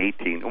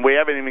 2018. And we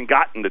haven't even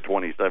gotten to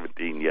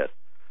 2017 yet.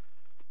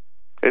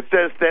 It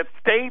says that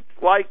states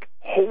like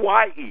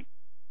Hawaii,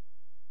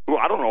 who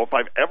I don't know if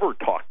I've ever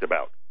talked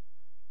about,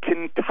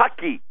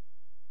 Kentucky,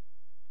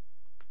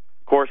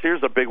 of course,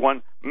 here's a big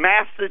one,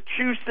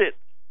 Massachusetts.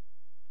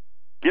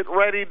 Get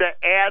ready to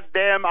add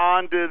them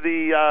onto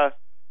the,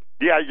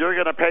 you're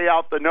going to pay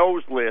out the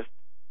nose list.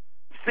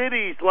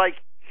 Cities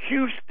like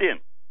Houston,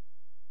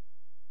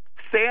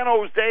 San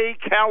Jose,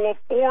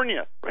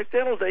 California. Right,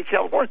 San Jose,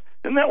 California.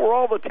 Isn't that where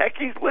all the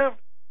techies live?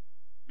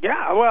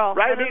 Yeah, well,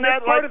 right?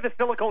 That's part of the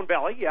Silicon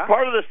Valley, yeah.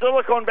 Part of the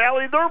Silicon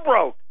Valley, they're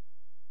broke.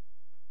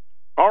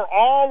 Are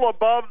all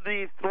above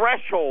the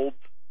thresholds.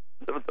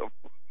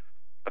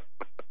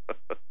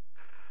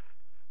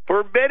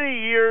 For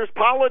many years,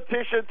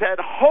 politicians had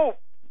hoped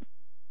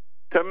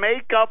to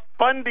make up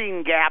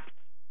funding gaps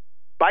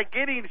by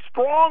getting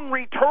strong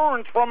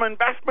returns from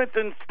investments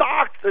in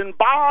stocks and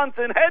bonds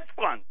and hedge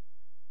funds.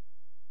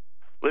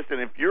 Listen,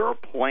 if your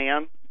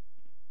plan,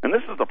 and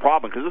this is the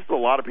problem because this is a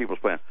lot of people's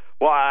plan,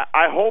 well,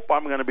 I hope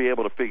I'm going to be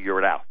able to figure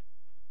it out.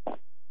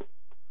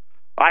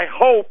 I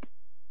hope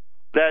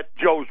that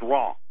Joe's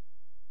wrong.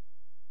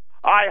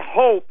 I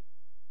hope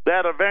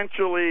that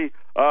eventually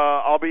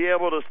I'll be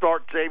able to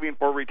start saving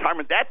for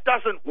retirement. That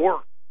doesn't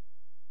work.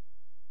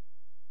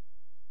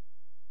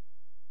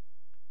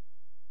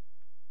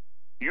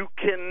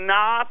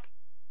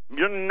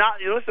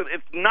 Listen,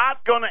 it's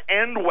not going to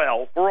end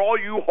well for all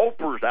you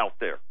hopers out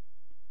there.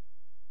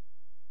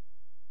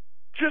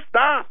 Just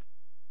not.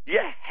 You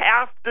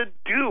have to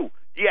do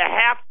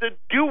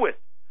it.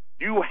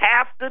 You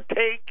have to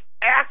take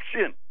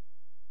action.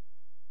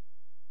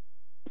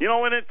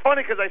 And it's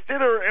funny because I sit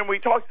here and we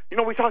talk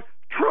 $1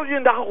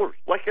 trillion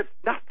like it's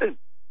nothing.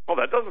 Well,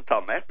 that doesn't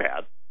sound that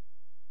bad.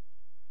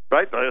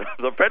 Right?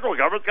 The federal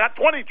government's got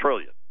 $20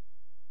 trillion.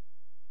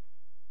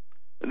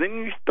 And then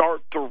you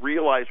start to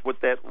realize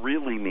what that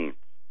really means.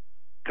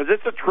 Because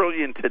it's $1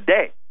 trillion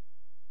today.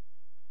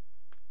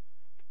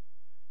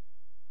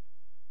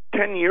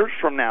 10 years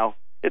from now,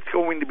 it's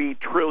going to be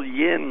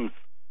trillions.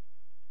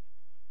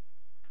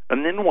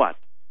 And then what?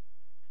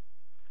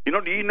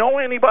 Do you know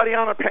anybody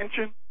on a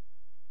pension?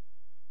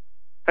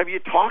 Have you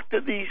talked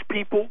to these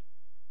people?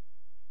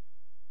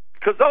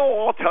 Because they'll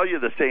all tell you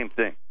the same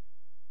thing.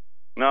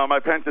 No, my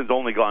pension's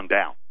only gone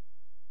down.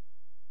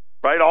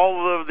 Right?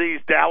 All of these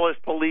Dallas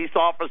police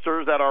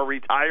officers that are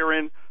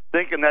retiring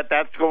thinking that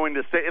that's going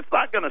to save. It's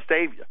not going to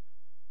save you.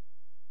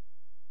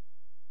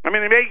 I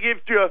mean, it may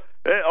give you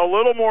a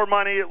little more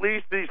money at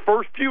least these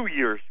first few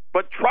years,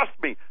 but trust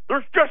me,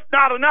 there's just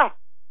not enough.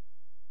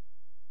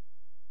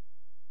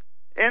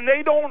 And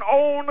they don't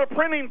own a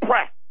printing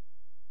press.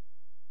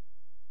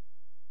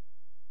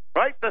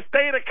 Right? The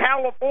state of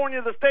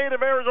California, the state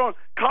of Arizona,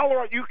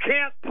 Colorado, you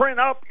can't print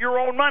up your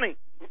own money.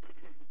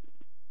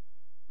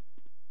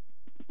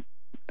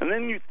 And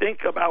then you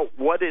think about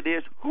what it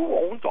is. Who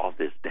owns all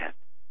this debt?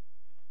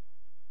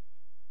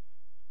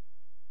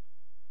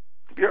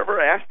 Have you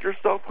ever asked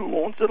yourself who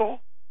owns it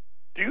all?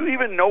 Do you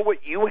even know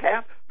what you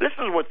have? This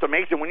is what's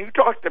amazing. When you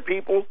talk to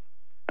people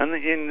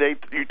and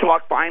you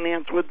talk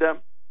finance with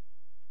them,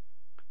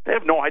 they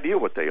have no idea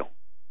what they own.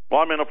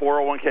 Well, I'm in a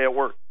 401k at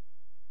work.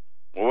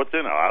 Well, what's in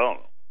it? I don't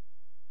know.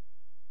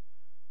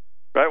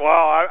 Right?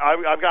 Well,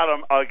 I've got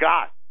a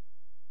guy.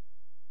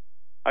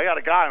 I got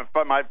a guy,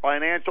 my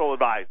financial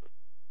advisor.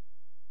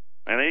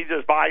 And he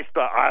just buys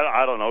stuff.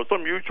 I don't know,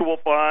 some mutual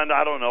fund.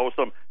 I don't know,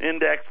 some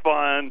index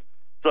fund,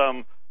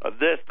 some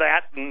this,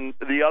 that, and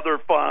the other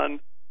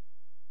fund.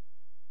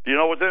 Do you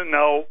know what's in it?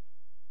 No.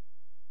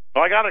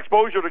 Well, I got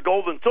exposure to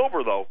gold and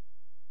silver, though.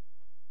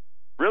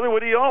 Really,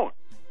 what do you own?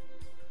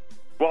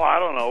 Well, I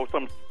don't know,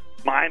 some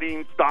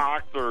mining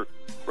stocks or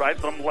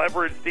some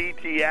leveraged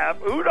ETF.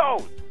 Who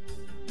knows?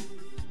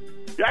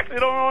 You actually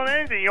don't own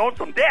anything. You own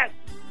some debt.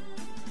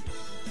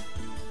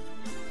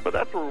 But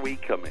that's where we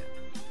come in.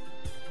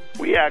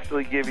 We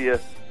actually give you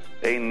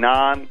a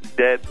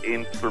non-debt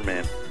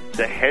instrument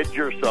to hedge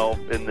yourself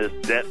in this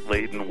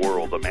debt-laden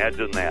world.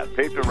 Imagine that.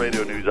 Patriot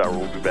Radio News Hour.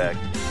 We'll be back.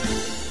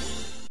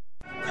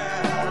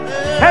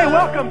 Hey,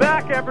 welcome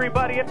back,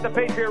 everybody. It's the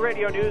Patriot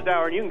Radio News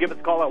Hour, and you can give us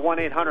a call at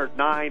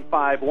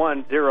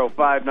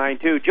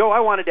 1-800-951-0592. Joe,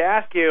 I wanted to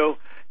ask you,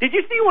 did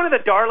you see one of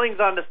the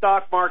darlings on the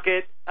stock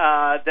market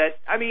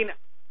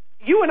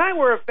you and I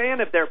were a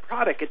fan of their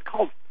product. It's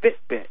called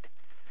Fitbit.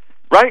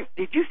 Right.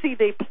 Did you see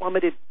they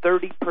plummeted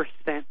 30%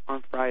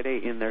 on Friday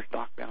in their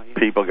stock value?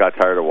 People got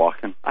tired of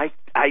walking? I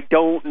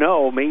don't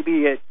know.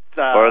 Maybe it's...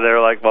 or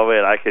they're like, well,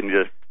 wait, I can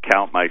just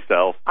count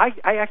myself. I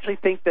actually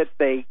think that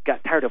they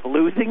got tired of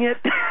losing it.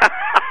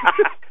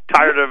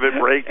 Tired of it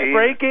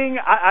breaking?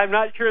 I'm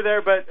not sure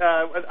there, but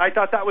I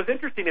thought that was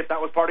interesting. If that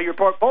was part of your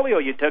portfolio,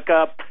 you took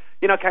up,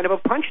 kind of a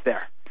punch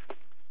there.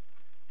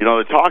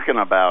 They're talking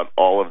about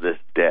all of this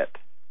debt.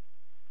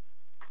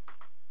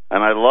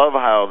 And I love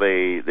how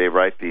they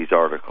write these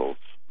articles.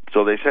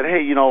 So they said,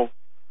 hey,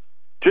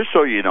 just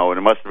so you know, and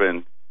it must have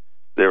been,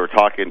 they were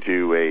talking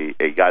to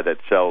a guy that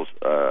sells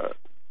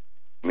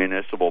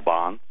municipal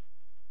bonds.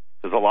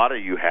 Because a lot of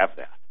you have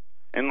that.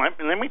 And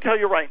let me tell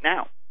you right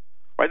now,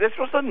 this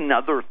was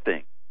another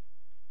thing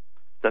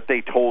that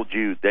they told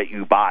you that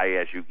you buy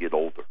as you get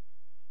older.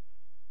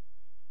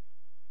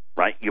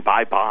 Right? You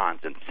buy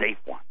bonds and safe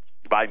ones.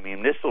 You buy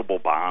municipal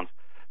bonds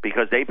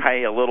because they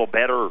pay a little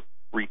better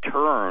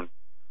return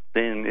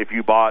than if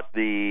you bought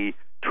the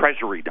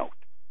Treasury note.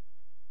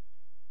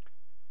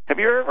 Have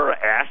you ever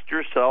asked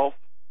yourself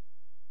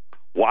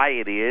why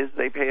it is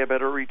they pay a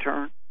better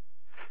return?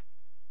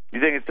 You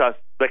think it's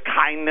the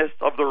kindness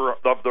of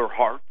their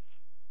hearts?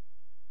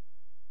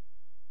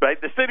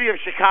 Right? The city of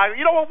Chicago,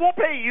 you know what? We'll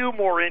pay you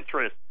more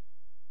interest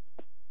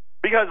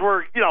because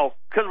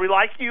because we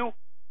like you.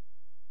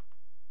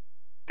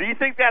 Do you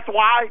think that's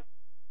why?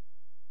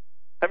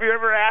 Have you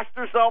ever asked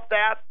yourself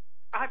that?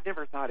 I've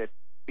never thought it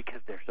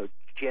because they're so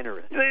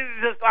generous.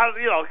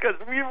 Because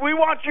we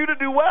want you to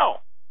do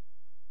well.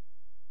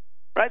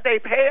 right? They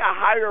pay a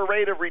higher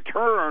rate of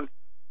return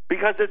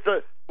because it's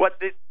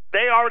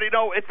they already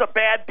know it's a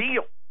bad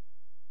deal.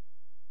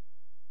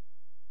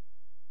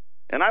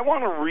 And I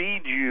want to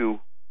read you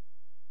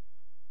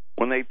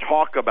when they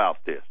talk about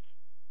this.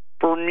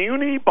 For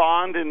muni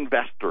bond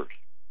investors,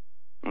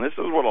 and this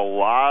is what a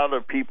lot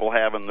of people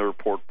have in their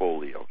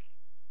portfolios.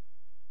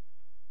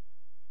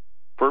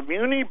 For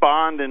muni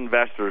bond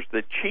investors,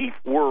 the chief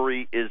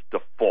worry is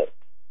default.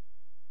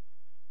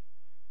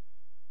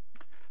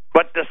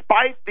 But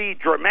despite the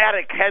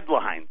dramatic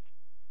headlines,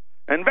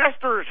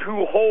 investors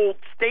who hold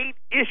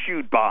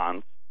state-issued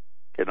bonds,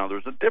 okay, now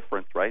there's a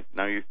difference, right?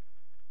 Now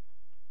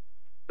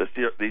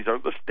these are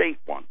the state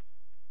ones.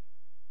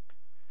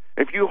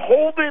 If you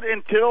hold it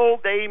until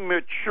they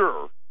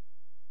mature,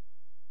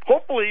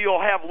 hopefully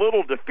you'll have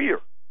little to fear.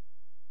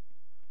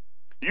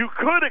 You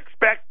could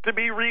expect to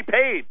be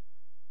repaid,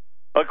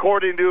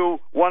 according to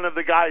one of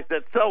the guys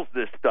that sells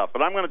this stuff.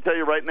 And I'm going to tell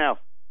you right now,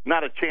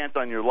 not a chance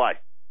on your life.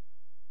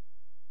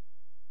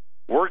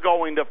 We're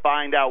going to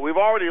find out. We've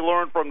already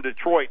learned from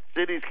Detroit,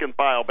 cities can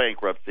file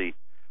bankruptcy.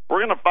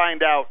 We're going to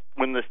find out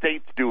when the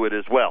states do it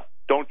as well.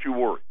 Don't you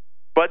worry.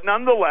 But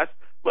nonetheless,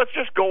 let's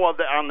just go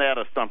on that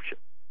assumption.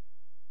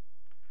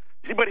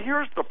 See, but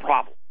here's the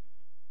problem,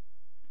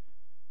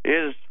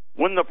 is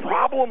when the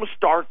problem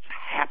starts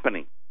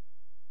happening,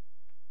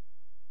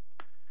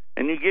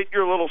 and you get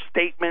your little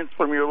statements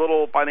from your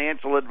little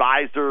financial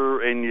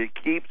advisor, and it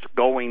keeps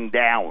going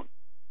down,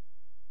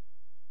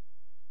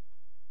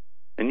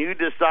 and you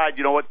decide,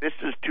 you know what, this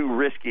is too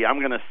risky, I'm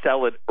going to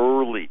sell it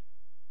early.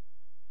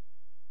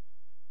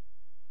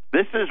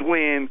 This is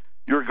when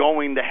you're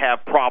going to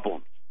have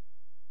problems.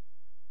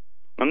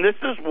 And this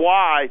is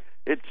why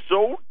it's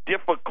so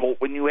difficult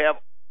when you have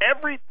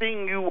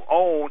everything you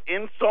own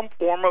in some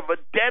form of a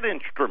debt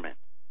instrument.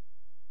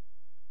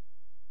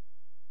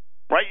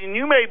 Right? And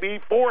you may be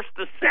forced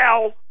to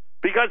sell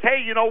because,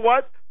 hey, you know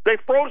what? They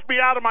froze me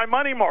out of my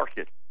money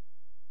market.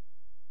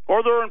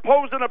 Or they're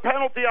imposing a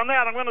penalty on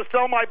that. I'm going to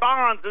sell my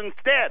bonds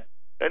instead.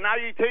 And now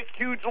you take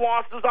huge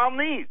losses on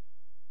these.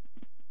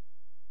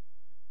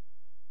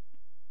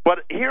 But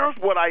here's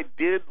what I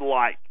did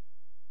like.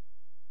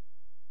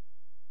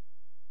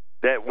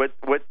 That what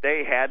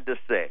they had to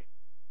say.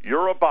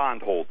 You're a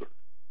bondholder.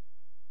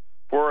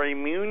 For a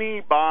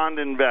muni bond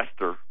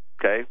investor,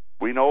 okay,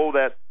 we know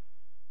that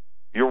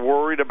you're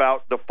worried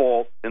about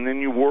default, and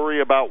then you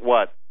worry about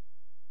what?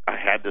 I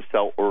had to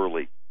sell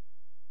early.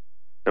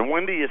 And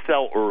when do you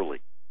sell early?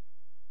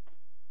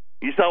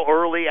 You sell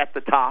early at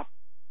the top.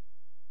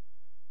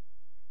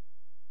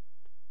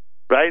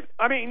 Right?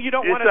 I mean, you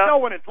don't want to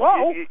sell when it's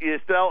low. You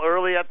sell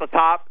early at the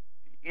top.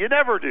 You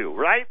never do,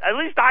 right? At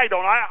least I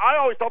don't. I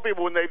always tell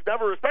people when they've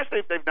never, especially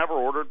if they've never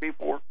ordered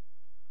before,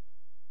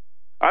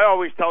 I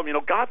always tell them,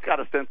 God's got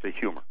a sense of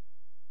humor.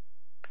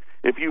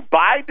 If you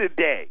buy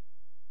today,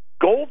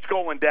 gold's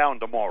going down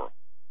tomorrow,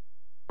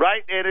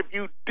 right? And if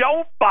you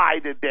don't buy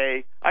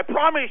today, I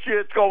promise you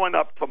it's going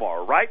up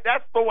tomorrow, right?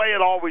 That's the way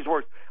it always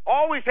works.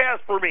 Always has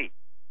for me.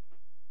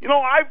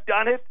 I've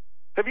done it.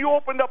 Have you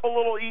opened up a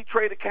little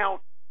E-Trade account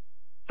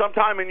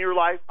sometime in your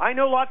life? I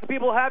know lots of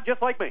people have,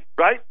 just like me.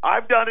 Right?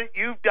 I've done it.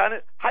 You've done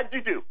it. How'd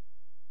you do?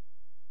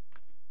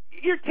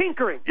 You're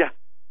tinkering. Yeah.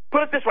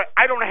 Put it this way.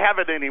 I don't have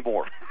it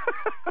anymore.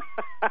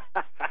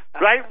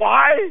 Right?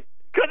 Why?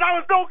 Because I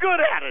was no good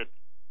at it.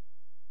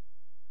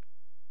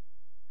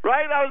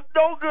 Right? I was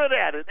no good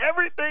at it.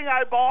 Everything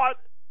I bought,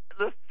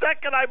 the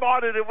second I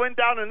bought it, it went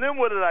down, and then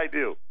what did I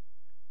do?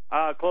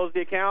 Close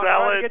the account,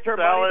 get your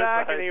money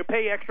back, and then you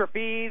pay extra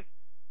fees.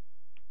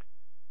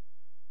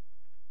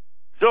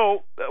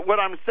 So what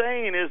I'm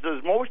saying is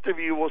most of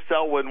you will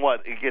sell when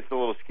what? It gets a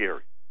little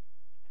scary.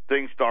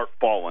 Things start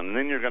falling, and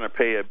then you're going to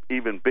pay an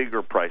even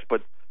bigger price.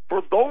 But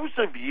for those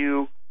of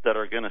you that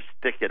are going to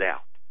stick it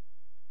out,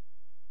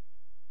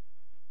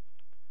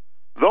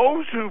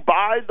 those who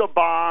buy the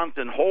bonds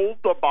and hold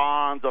the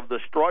bonds of the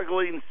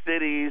struggling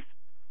cities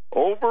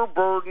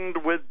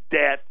overburdened with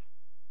debt,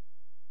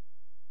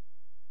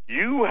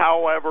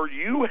 however,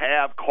 you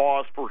have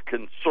cause for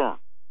concern.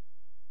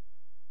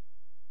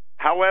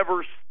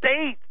 However,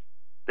 states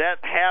that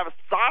have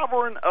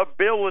sovereign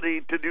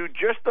ability to do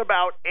just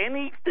about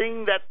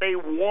anything that they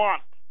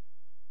want.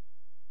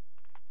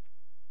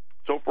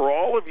 So for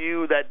all of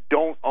you that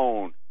don't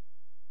own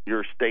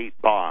your state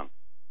bonds,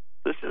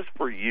 this is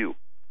for you.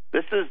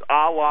 This is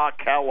a la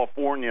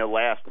California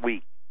last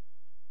week.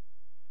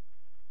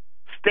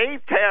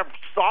 States have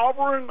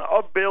sovereign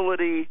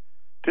ability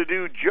to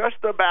do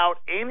just about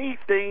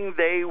anything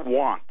they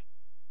want.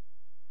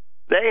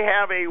 They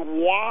have a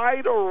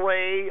wide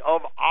array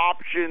of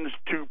options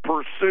to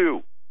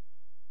pursue.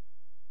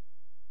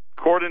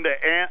 According to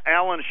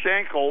Alan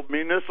Schenkel,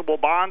 municipal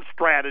bond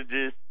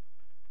strategist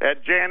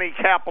at Janney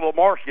Capital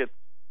Markets,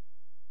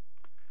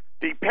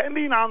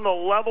 depending on the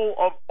level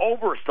of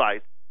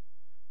oversight,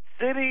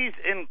 cities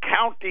and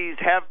counties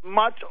have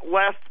much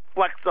less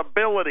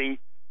flexibility,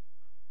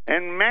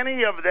 and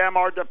many of them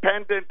are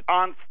dependent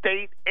on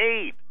state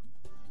aid.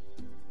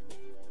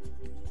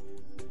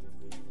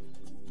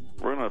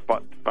 We're going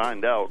to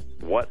find out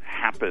what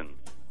happens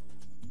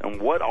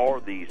And what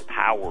are these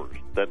powers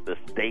that the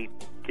state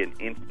can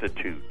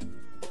institute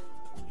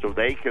so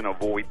they can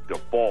avoid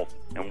default?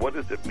 And what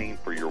does it mean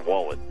for your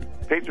wallet?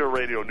 Patriot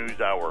Radio News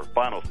Hour,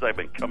 final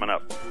segment coming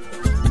up.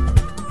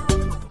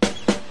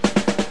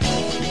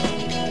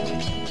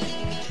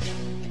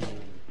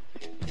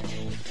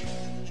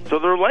 So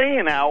they're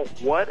laying out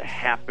what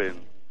happens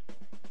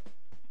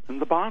in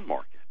the bond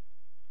market.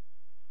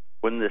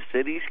 When the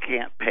cities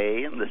can't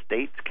pay and the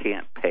states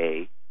can't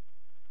pay,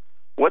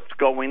 what's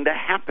going to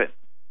happen?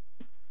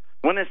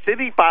 When a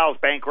city files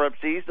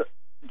bankruptcies,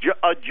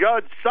 a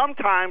judge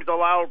sometimes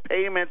allows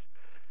payments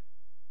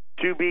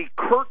to be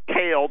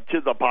curtailed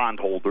to the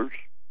bondholders,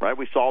 right?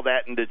 We saw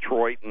that in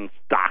Detroit and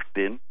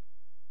Stockton.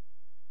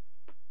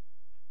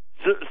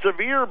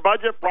 Severe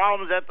budget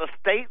problems at the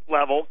state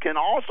level can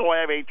also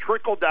have a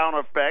trickle-down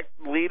effect,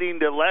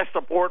 leading to less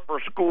support for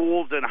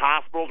schools and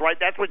hospitals, right?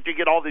 That's what you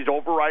get all these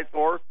overrides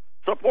for.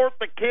 Support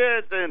the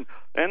kids and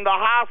the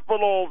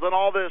hospitals and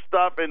all this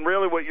stuff, and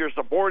really what you're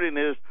supporting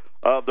is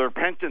their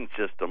pension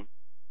system.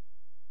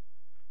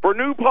 For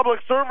new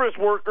public service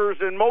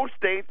workers in most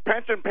states,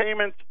 pension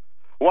payments,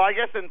 well, I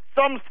guess in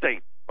some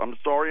states,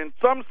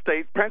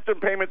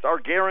 pension payments are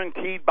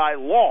guaranteed by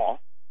law.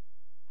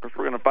 Of course,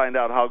 we're going to find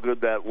out how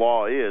good that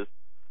law is.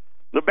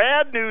 The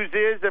bad news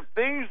is if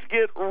things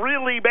get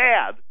really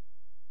bad,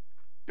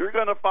 you're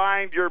going to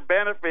find your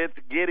benefits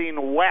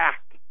getting whacked.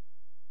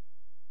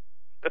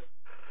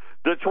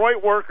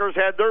 Detroit workers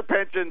had their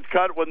pensions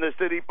cut when the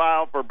city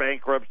filed for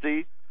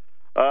bankruptcy.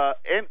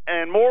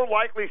 And more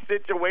likely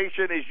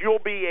situation is you'll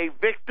be a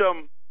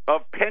victim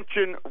of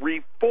pension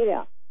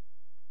reform,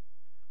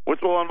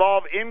 which will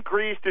involve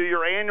increase to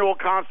your annual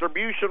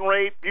contribution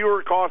rate,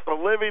 fewer cost of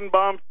living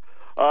bumps,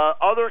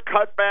 other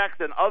cutbacks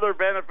and other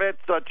benefits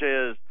such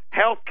as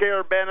health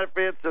care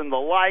benefits and the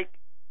like.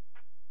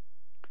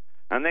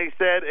 And they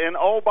said, and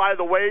oh, by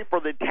the way, for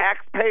the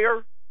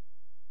taxpayer,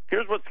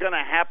 here's what's going to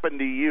happen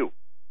to you.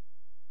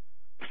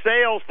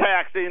 Sales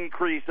tax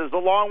increases,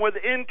 along with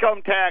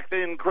income tax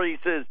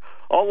increases,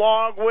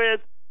 along with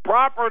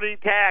property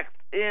tax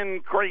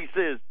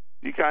increases.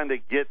 You kind of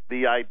get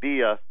the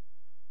idea.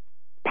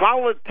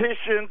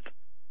 Politicians,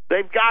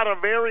 they've got a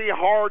very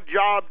hard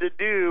job to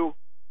do,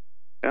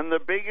 and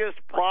the biggest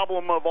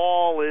problem of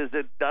all is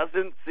it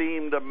doesn't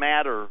seem to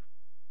matter.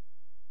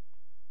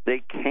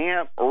 They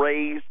can't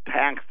raise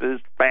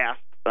taxes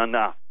fast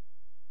enough.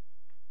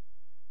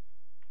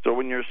 So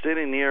when you're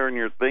sitting here and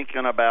you're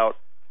thinking about,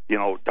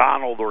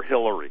 Donald or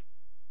Hillary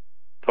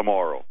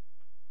tomorrow,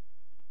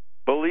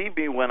 believe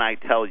me when I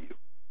tell you,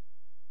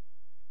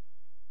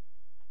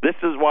 this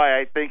is why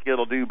I think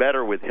it'll do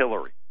better with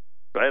Hillary,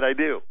 right? I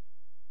do.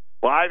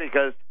 Why?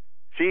 Because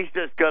she's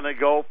just going to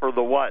go for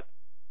the what?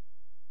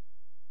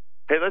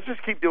 Hey, let's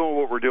just keep doing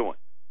what we're doing,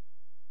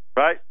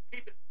 right?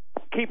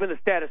 Keeping the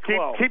status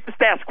quo. Keep the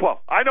status quo.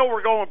 I know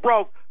we're going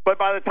broke, but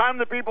by the time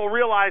the people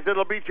realize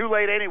it'll be too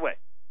late anyway.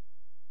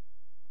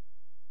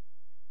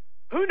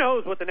 Who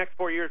knows what the next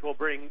 4 years will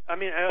bring? I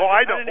mean,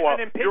 I don't.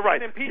 You're right.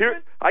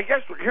 Impeachment?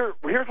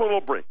 Here's what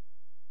it'll bring: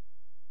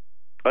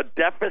 a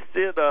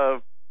deficit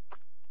of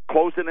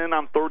closing in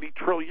on $30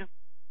 trillion.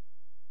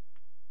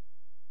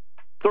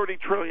 $30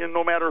 trillion,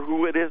 no matter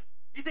who it is.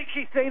 You think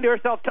she's saying to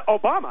herself, to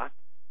Obama,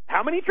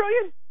 how many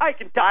trillion? I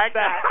can top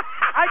that.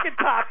 I can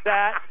top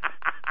that.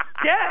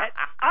 Debt?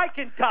 I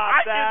can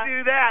top that. I can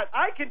do that.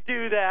 I can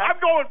do that. I'm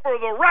going for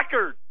the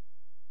record.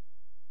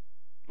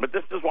 But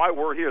this is why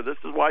we're here. This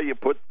is why you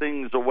put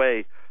things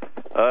away.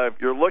 If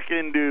you're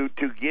looking to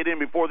get in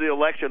before the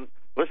election,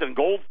 listen,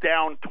 gold's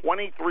down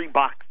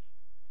 $23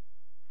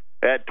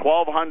 at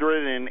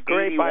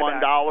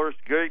 $1,281.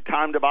 Great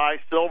time to buy.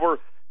 Silver,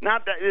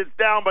 not that it's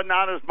down, but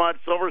not as much.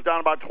 Silver's down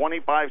about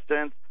 25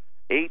 cents,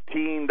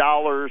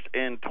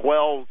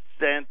 $18.12.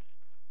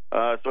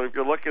 So if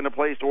you're looking to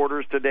place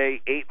orders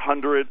today,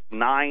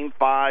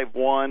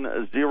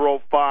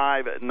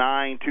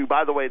 800-951-0592.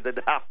 By the way, the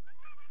Dow,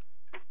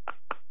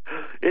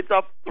 it's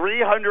up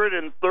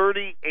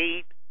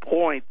 338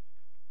 points.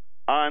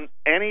 On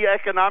any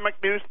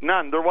economic news?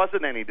 None. There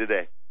wasn't any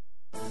today.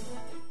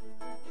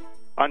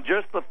 On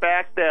just the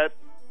fact that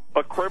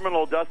a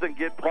criminal doesn't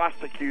get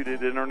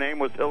prosecuted and her name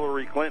was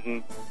Hillary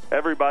Clinton,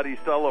 everybody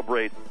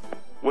celebrates.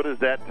 What does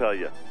that tell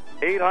you?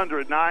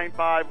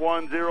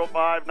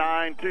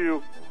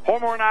 800-951-0592.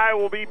 Homer and I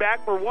will be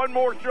back for one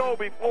more show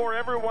before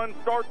everyone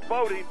starts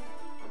voting.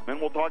 And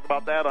we'll talk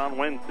about that on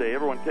Wednesday.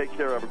 Everyone take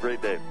care. Have a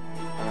great day.